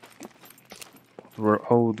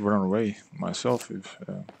 I would run away myself if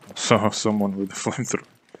I saw someone with a flamethrower.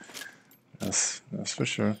 That's for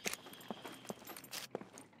sure.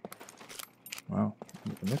 Wow,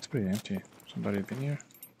 it's pretty empty. Somebody been here?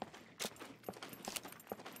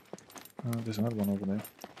 There's another one over there.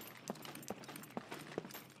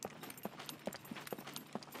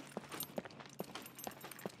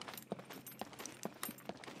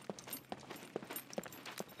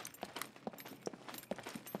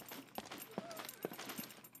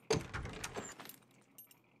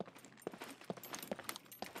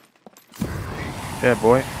 Yeah,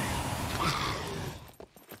 boy.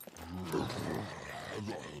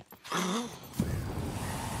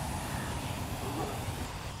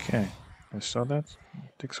 Okay, I saw that.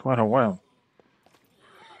 It takes quite a while.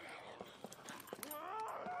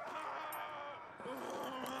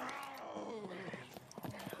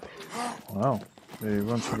 Wow, they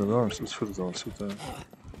run through the doors. Through the doors.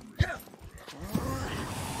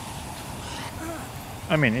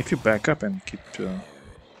 I mean, if you back up and keep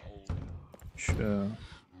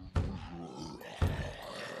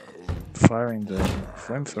firing the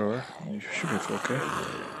flamethrower, you should be okay.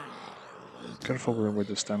 Careful with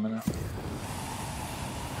the stamina.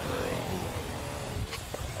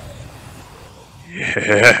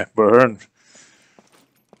 Yeah, burn!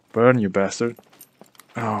 Burn, you bastard!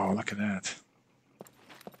 Oh, look at that.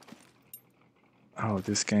 Oh,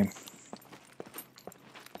 this game.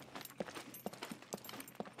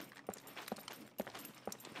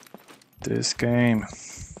 This game.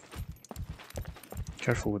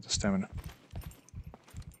 Careful with the stamina.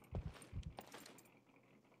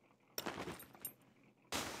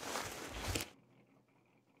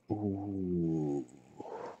 Ooh.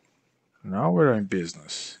 Now we're in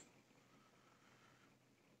business.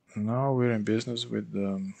 Now we're in business with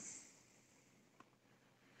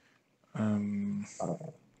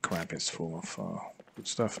crap is full of good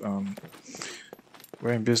stuff.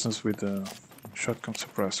 We're in business with the shotgun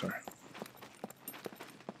suppressor.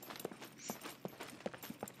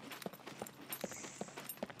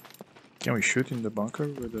 Can we shoot in the bunker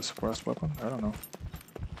with the suppressed weapon? I don't know.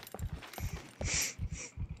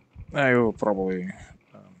 I will probably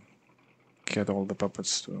get all the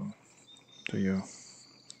puppets to you.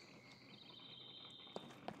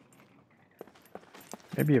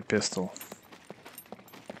 Maybe a pistol.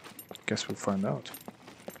 Guess we'll find out.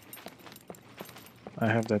 I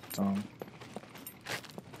have that the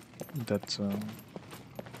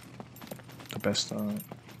best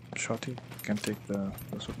shotty. Can take the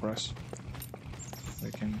suppress.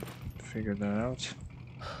 We can figure that out.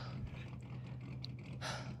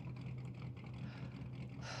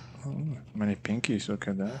 Oh, many pinkies, look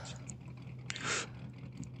at that.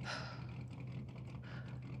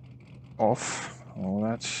 Off, all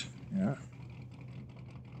that, yeah.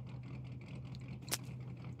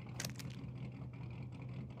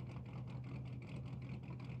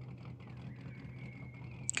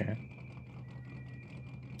 Okay.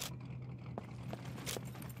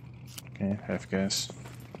 Okay, half gas.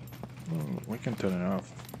 Oh, we can turn it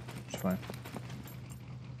off. It's fine.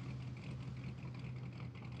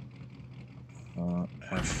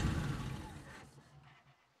 F.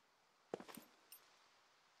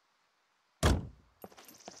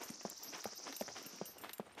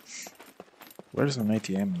 Where's an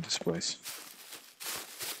ATM in this place?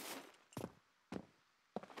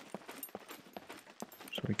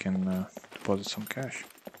 So we can deposit some cash.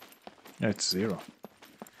 Yeah, it's 0.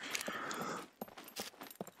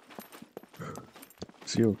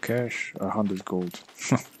 0 cash, 100 gold.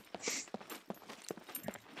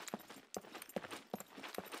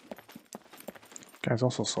 Guys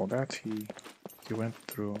also saw that. He went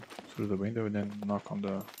through the window and then knocked on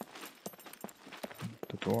the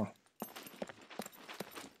door.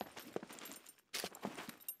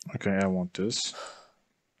 Okay, I want this.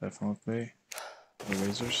 Definitely. The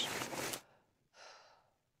lasers.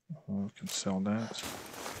 We can sell that.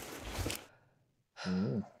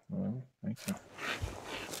 Oh, well, thank you.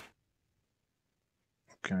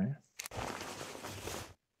 Okay.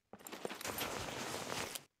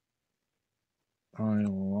 I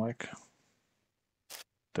like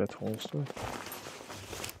that holster.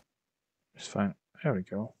 It's fine. There we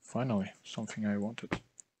go. Finally, something I wanted.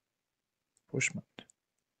 Pushment.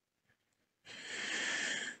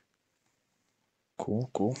 Cool,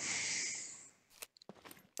 cool.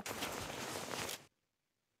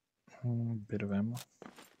 Bit of ammo.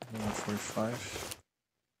 145.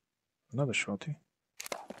 Another shotty.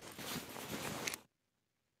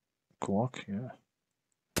 Glock, yeah.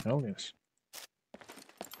 Hell yes.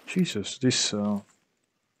 Jesus, these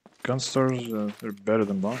gun stores, they're better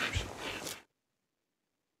than bunkers.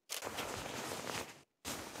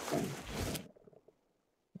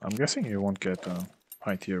 I'm guessing you won't get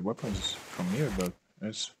high tier weapons from here, but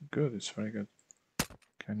it's good, it's very good.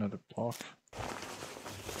 Okay, another block.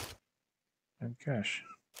 And cash.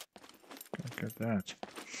 Look at that.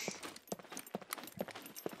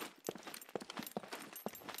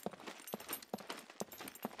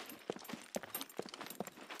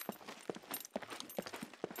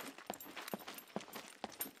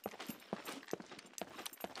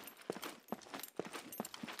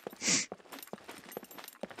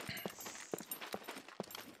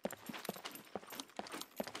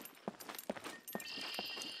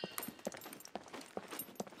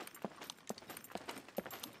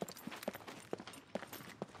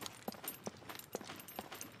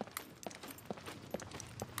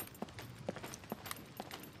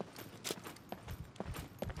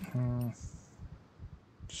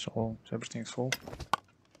 So everything's full.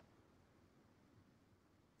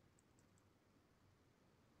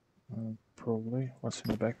 Probably. What's in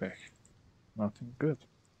the backpack? Nothing good.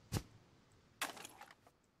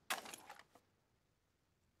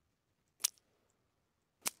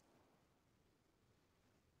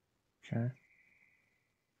 Okay.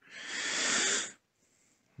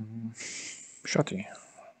 Shotty.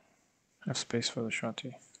 Have space for the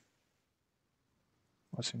shotty.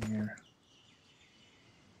 What's in here?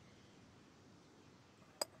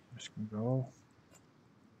 This can go.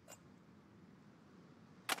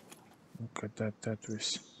 Look at that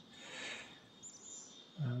Tetris.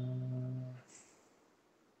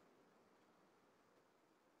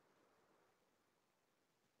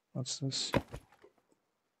 What's this?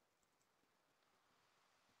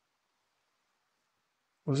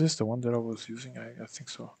 Was this the one that I was using? I think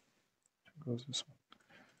so. I think it was this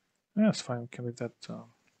one. Yeah, it's fine. We can leave that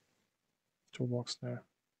toolbox there.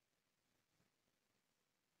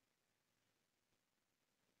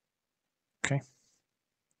 Okay.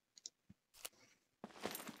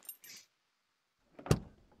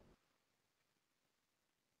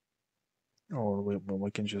 Or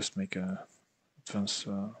we can just make a advanced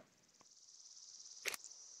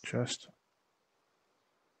chest.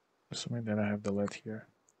 Assuming that I have the lead here.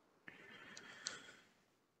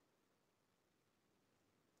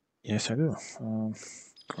 Yes, I do.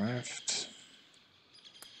 Craft.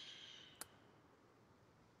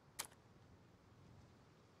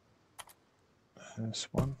 This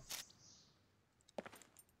one.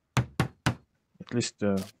 At least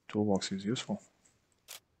the toolbox is useful.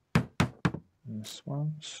 This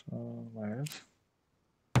one's lead.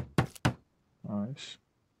 Nice.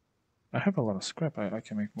 I have a lot of scrap. I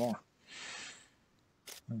can make more.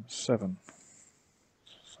 7.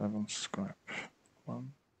 7 scrap.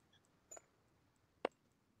 1.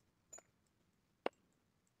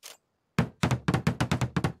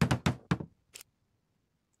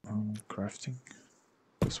 Crafting.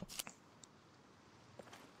 This one.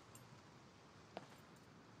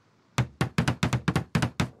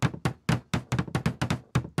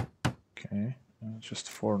 Okay, just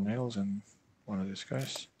 4 nails and one of these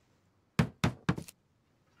guys.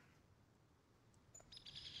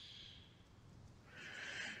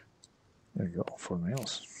 There you go, 4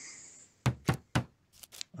 nails.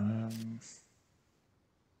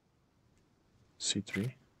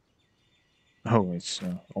 C3. Oh, it's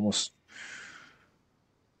almost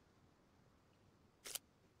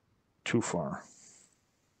too far.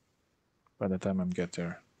 By the time I get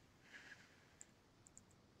there,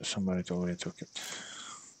 somebody already took it.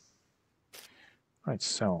 Right,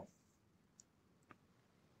 sell.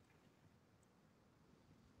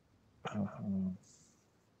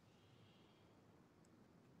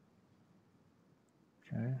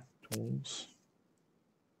 Okay, tools.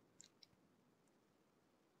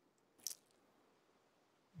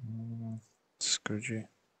 Scourgy.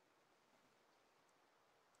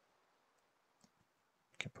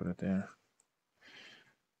 Can put it there.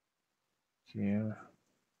 Here.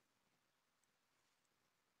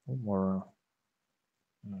 One more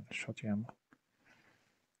shotty ammo.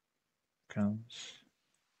 Guns.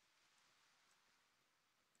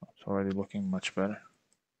 It's already looking much better.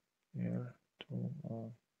 Here, 2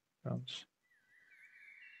 more guns.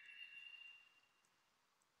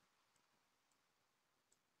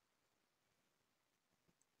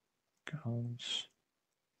 Guns.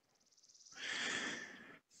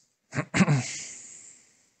 At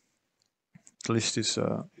least it's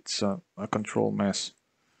a control mess.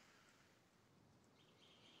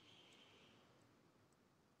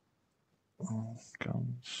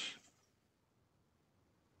 Guns.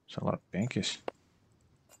 It's a lot of pinkies.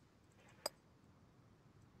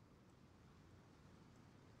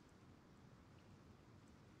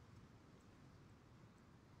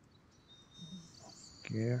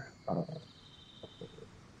 Gear.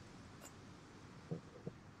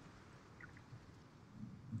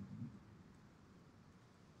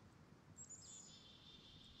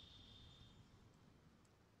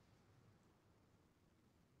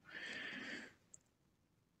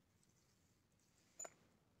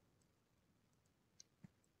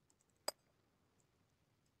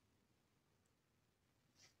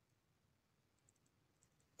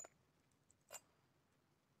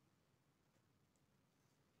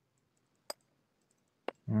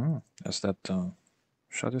 That's that shotty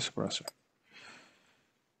suppressor.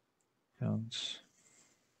 Guns.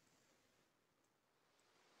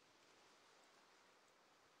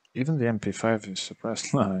 Even the MP5 is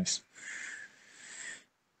suppressed. Nice.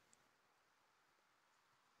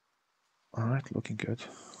 Alright, looking good.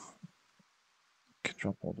 Can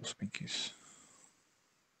drop all those pinkies.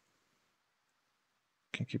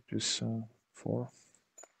 Can keep this 4.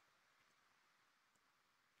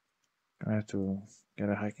 I have to get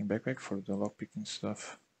a hiking backpack for the lockpicking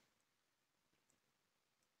stuff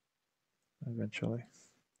eventually.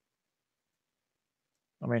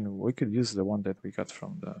 I mean, we could use the one that we got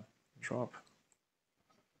from the drop.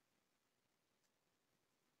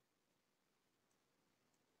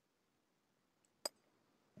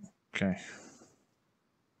 Okay.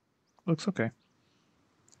 Looks okay.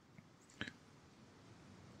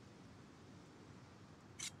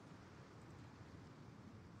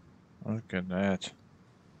 Look at that.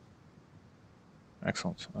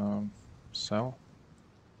 Excellent. Sell.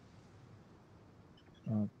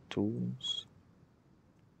 Tools.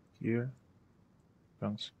 Here.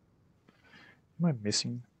 Guns. Am I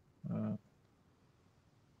missing?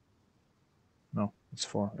 No, it's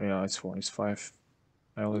 4. Yeah, it's 4. It's 5.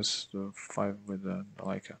 L is the 5 with the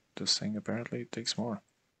like this thing. Apparently, it takes more.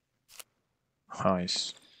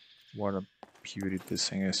 Nice. What a beauty this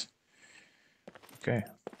thing is. Okay.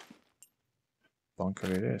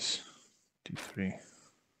 Bunker it is. T3.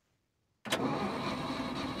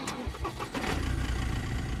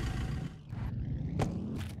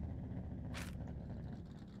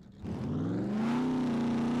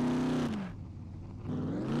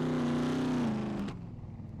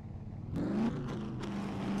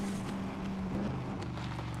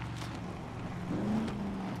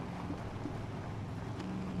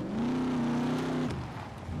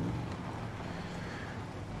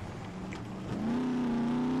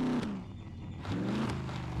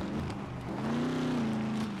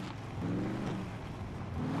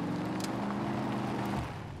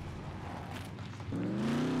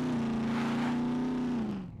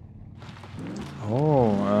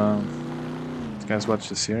 Oh, you guys watch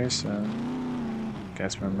the series?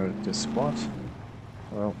 Guys remember this spot?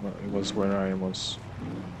 Well, it was where I was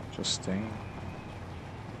just staying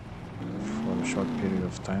for a short period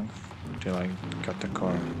of time until I got the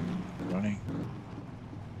car running.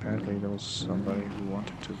 Apparently there was somebody who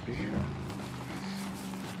wanted to be here.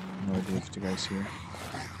 No idea if the guy's here.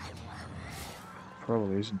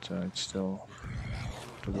 Probably isn't. It's still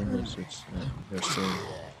the windows. It's they're still.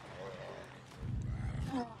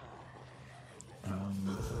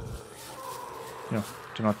 You know,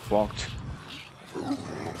 do not blocked.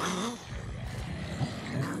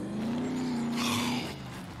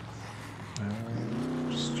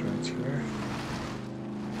 Straight here.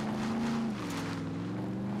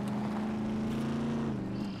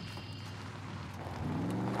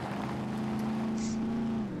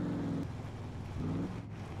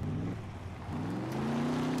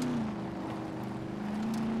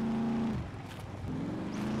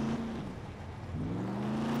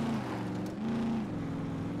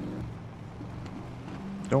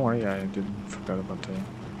 Don't worry, I didn't forget about the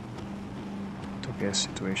gas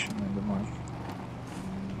situation and the money.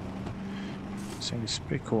 This thing is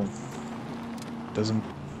pretty cool. Doesn't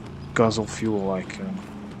guzzle fuel like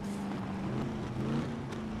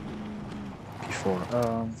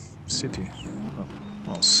before. City. Oh,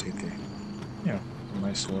 well, city. Yeah, a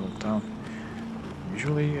nice little town.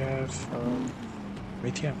 Usually you have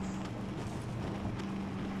ATM.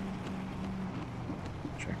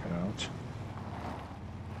 Check it out.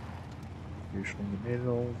 Usually in the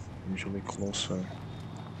middle, usually closer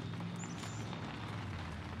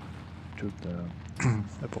to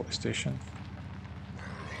the police station.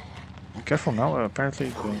 Be careful now, apparently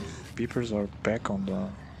the beepers are back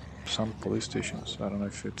on some police stations. I don't know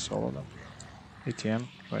if it's all of them. ATM,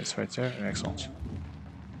 it's right there, excellent.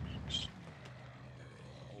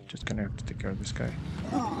 Just gonna have to take care of this guy.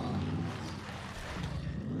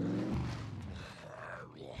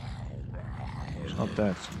 It's not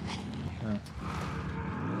that. Yeah.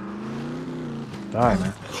 Die,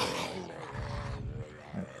 man.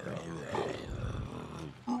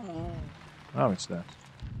 Oh, it's that.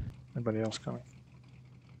 Anybody else coming?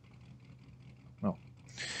 No.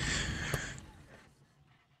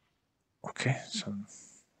 Okay, so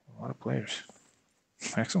a lot of players.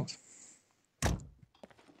 Excellent.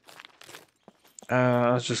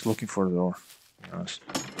 I was just looking for the door, to be honest.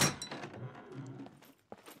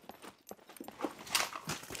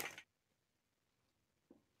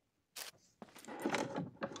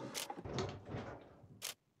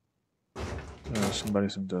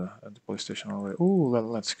 Somebody's at the police station already. Ooh,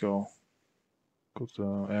 let's go. Go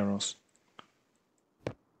to arrows.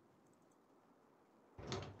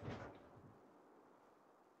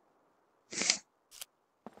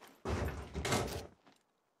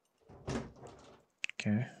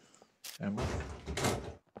 Okay, ammo.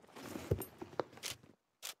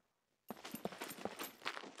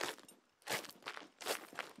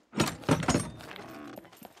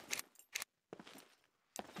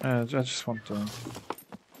 I just want to see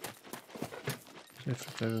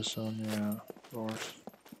if there is any doors.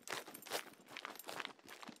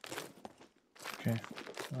 Okay,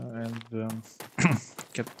 and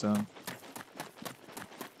get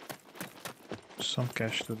some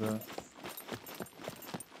cash to the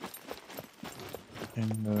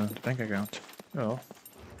in the bank account. Oh,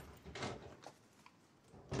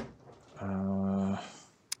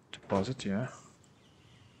 deposit, yeah,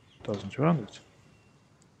 1,200.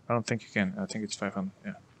 I don't think you can. I think it's 500.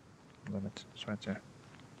 Yeah, limit. It's right there.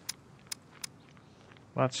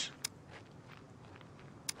 What?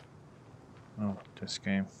 Oh, this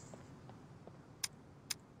game.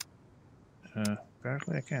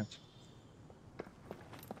 Apparently I can't.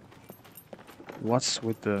 What's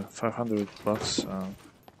with the 500 bucks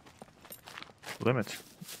limit?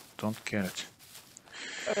 Don't get it.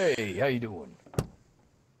 Hey, how you doing?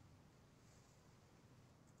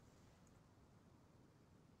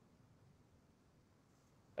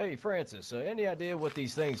 Hey, Francis, any idea what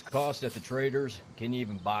these things cost at the traders? Can you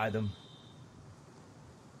even buy them?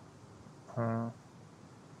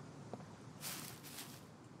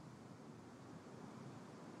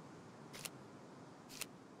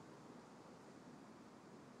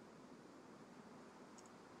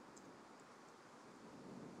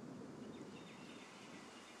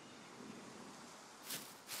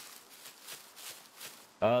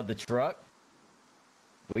 The truck?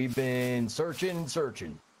 We've been searching and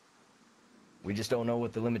searching. We just don't know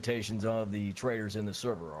what the limitations of the traders in the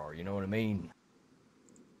server are, you know what I mean?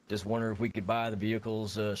 Just wonder if we could buy the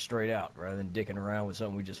vehicles straight out, rather than dicking around with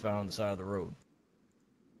something we just found on the side of the road.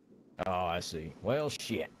 Oh, I see. Well,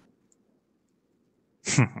 shit.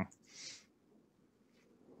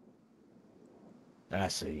 I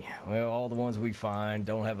see. Well, all the ones we find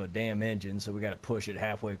don't have a damn engine, so we gotta push it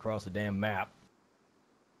halfway across the damn map.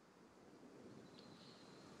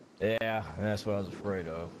 Yeah, that's what I was afraid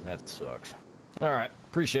of. That sucks. Alright,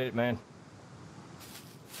 appreciate it, man.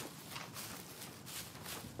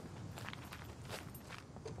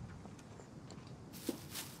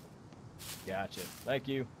 Gotcha. Thank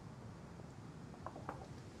you.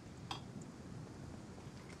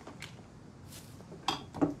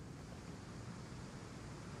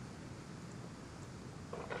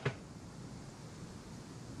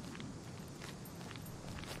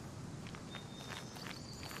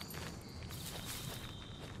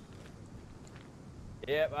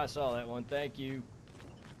 Yep, I saw that one. Thank you.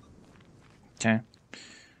 Okay.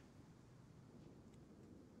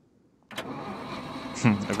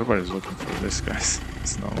 Everybody's looking for this, guys.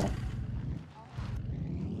 It's normal.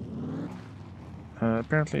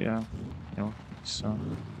 Apparently, you know, it's, I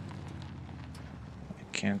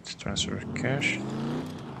can't transfer cash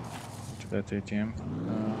to that ATM.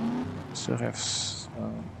 Still have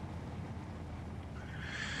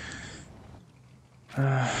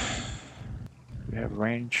we have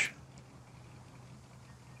range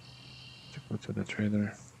to go to the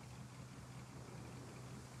trader.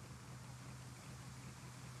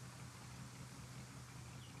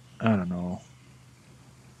 I don't know.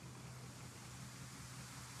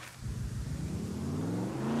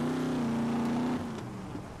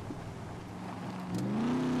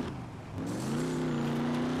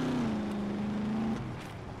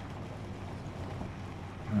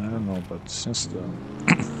 I don't know, but since the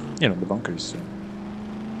you know the bunker is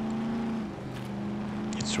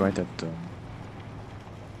it's right at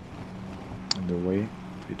in the way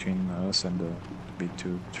between us and the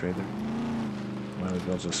B2 trader. Well,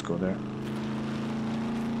 we'll just go there.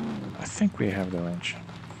 I think we have the range.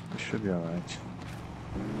 We should be alright.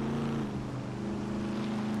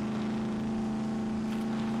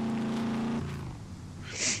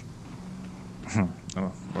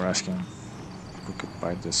 Oh, we're asking if we could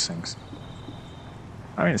buy these things.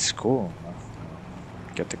 I mean, it's cool.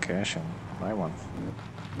 Get the cash and buy one.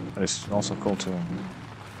 But it's also cool to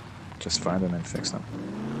just find them and fix them.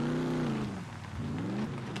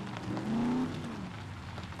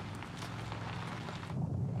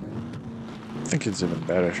 I think it's even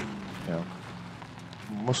better, you know.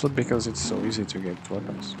 Mostly because it's so easy to get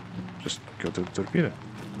weapons. Just go to the torpedo.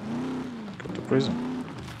 Go to prison.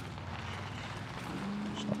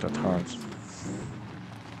 It's not that hard.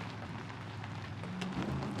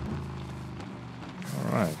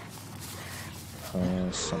 Alright.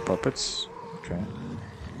 Some puppets. Okay.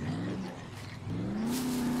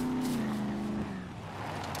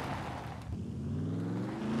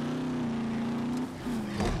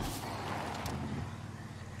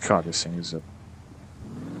 God, this thing is a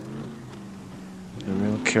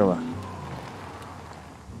real killer.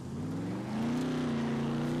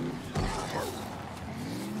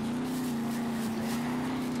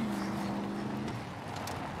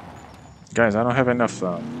 Guys, I don't have enough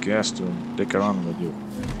gas to dick around with you.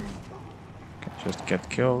 Can just get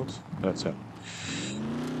killed. That's it.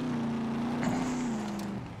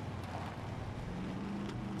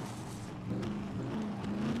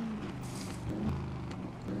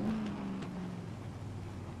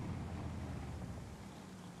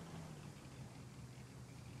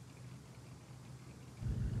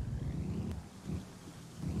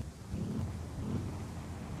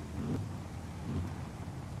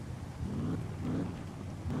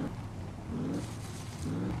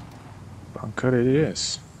 Bunker it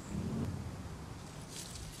is.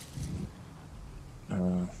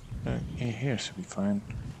 In here should be fine.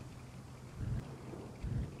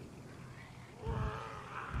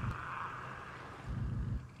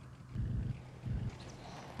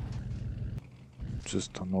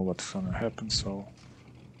 Just don't know what's gonna happen, so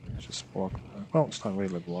just block. Well, it's not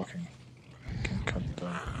really blocking. You can cut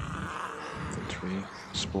the tree.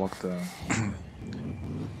 Just block the.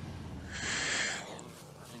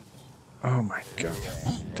 Oh my god,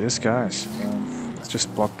 these guys! Let's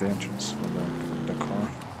just block the entrance for the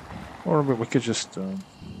car, or we could just.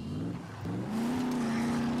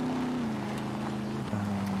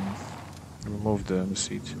 Remove the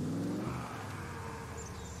seat.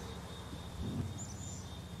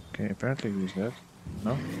 Okay, apparently he's dead.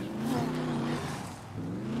 No?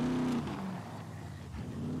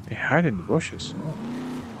 They hide in the bushes. Oh.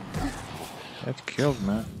 That killed,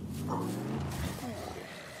 man.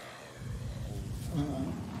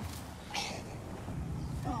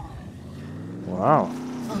 Wow.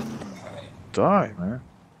 Die, man.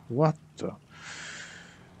 What the?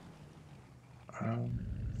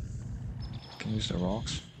 Can use the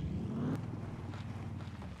rocks.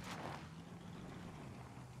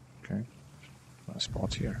 Okay. Nice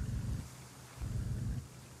spot here.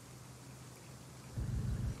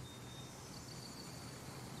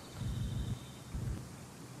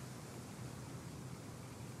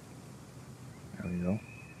 There we go.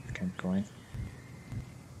 You can go in.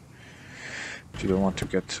 If you don't want to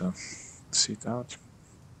get the seat out,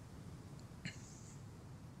 you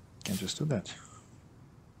can just do that.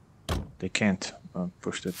 They can't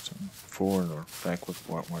push it forward or backward,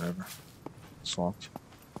 whatever. It's locked.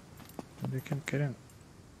 And they can get in.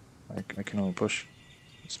 I can only push.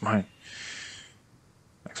 It's mine.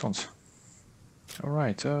 Excellent.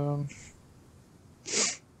 Alright,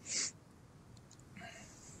 let's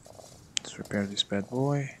repair this bad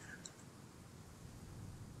boy.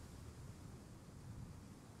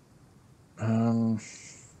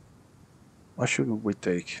 What should we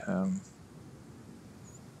take?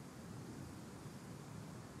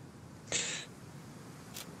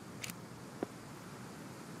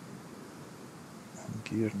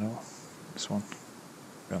 Gear, no. This one.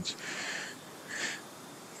 Guns.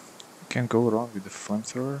 Can't go wrong with the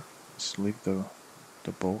flamethrower. Let's leave the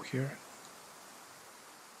bow here.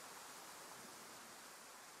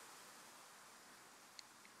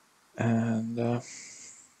 And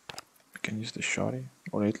we can use the shotty,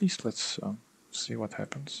 or at least let's see what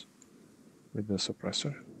happens with the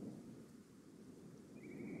suppressor.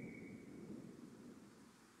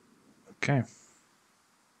 Okay.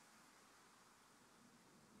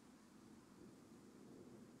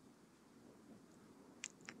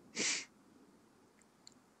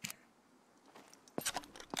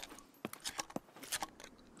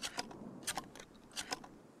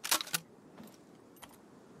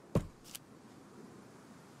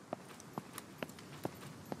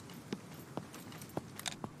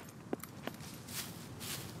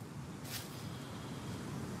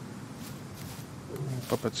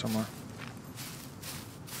 Pop it somewhere.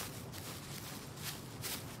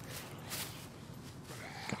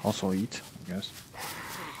 Can also eat, I guess.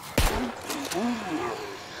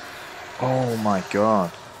 Oh my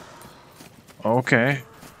god. Okay.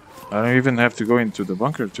 I don't even have to go into the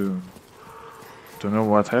bunker to know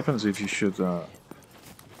what happens if you should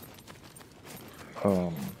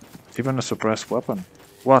even a suppressed weapon.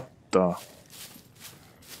 What the?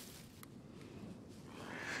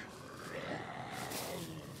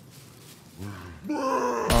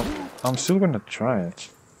 I'm still gonna try it.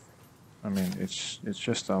 I mean, it's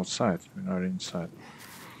just outside, we're not inside.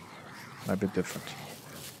 A bit different.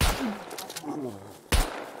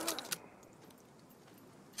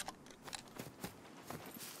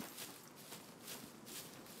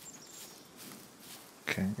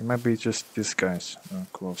 Okay, it might be just these guys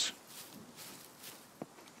close.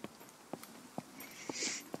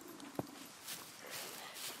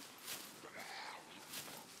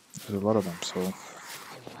 There's a lot of them, so...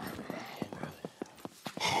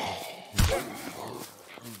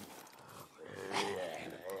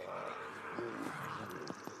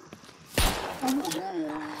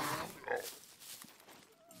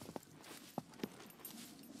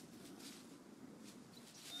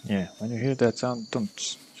 Yeah, when you hear that sound, don't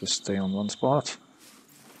just stay on one spot,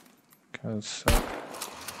 because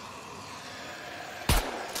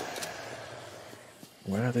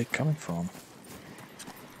where are they coming from?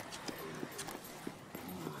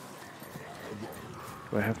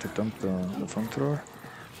 Do I have to dump the flamethrower?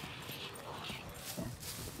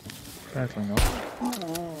 Apparently not.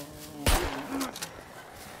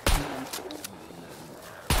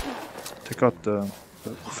 Take out the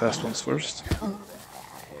fast ones first.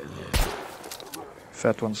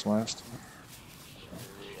 Fat ones last.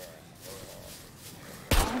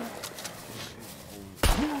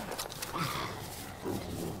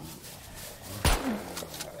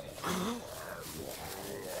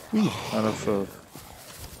 Out of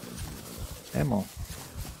ammo.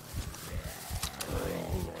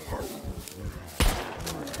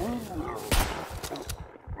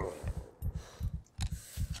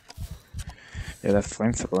 Yeah, that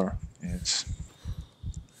flamethrower, it's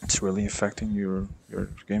really affecting your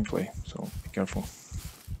gameplay, so be careful.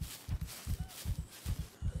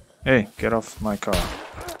 Hey, get off my car.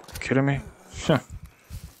 You kidding me? Got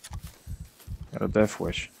a death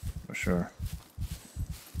wish, for sure.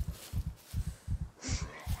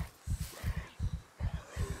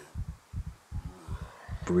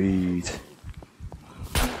 Breathe.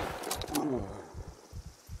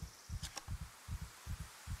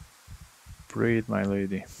 Breathe, my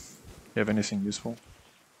lady. You have anything useful?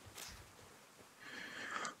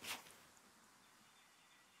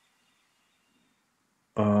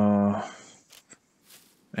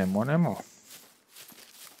 M1 ammo.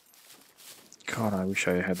 God, I wish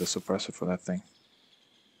I had the suppressor for that thing.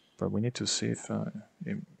 But we need to see if,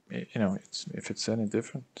 you know, if it's any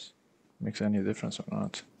different, makes any difference or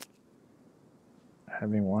not.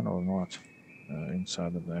 Having one or not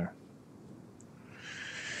inside of there.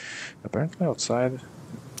 Apparently outside it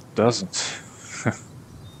doesn't.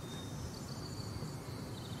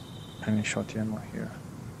 Any shot ammo here?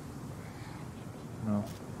 No.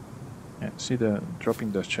 Yeah, see the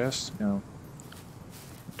dropping the chest, you know,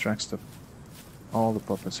 attracts all the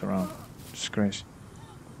puppets around. It's crazy.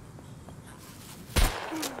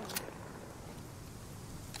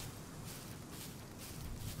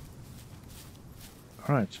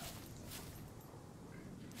 Alright.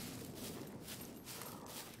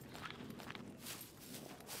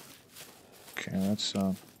 Okay, let's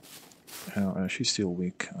she's still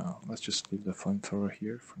weak. Let's just leave the flamethrower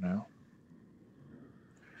here for now.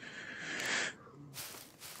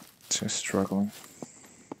 She's struggling.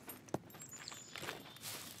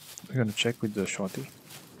 We're gonna check with the shotty.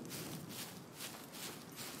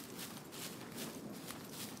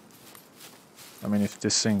 I mean, if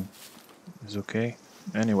this thing is okay,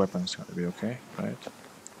 any weapon is gonna be okay, right?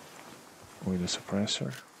 With the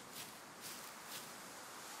suppressor.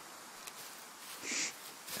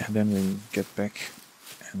 And then we get back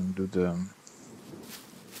and do the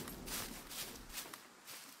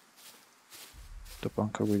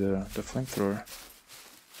bunker with the flamethrower.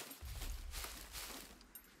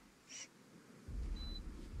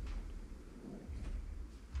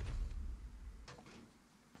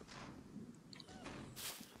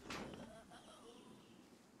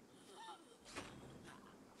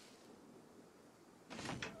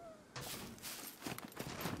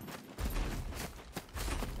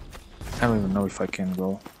 I don't even know if I can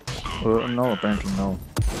go. No, apparently no.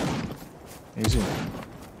 Easy.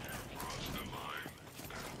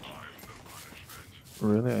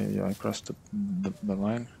 Really? I crossed the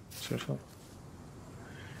line? Seriously?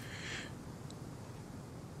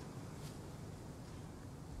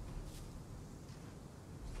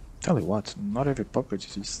 Tell you what, not every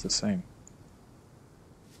puppet is the same.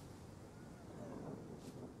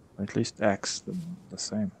 At least acts the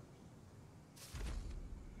same.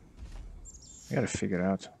 I gotta figure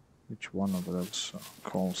out which one of those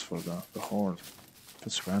calls for the horde. If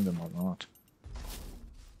it's random or not.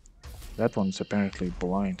 That one's apparently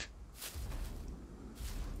blind.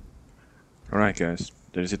 Alright guys,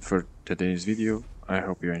 that is it for today's video. I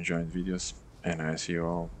hope you enjoyed videos and I see you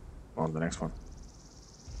all on the next one.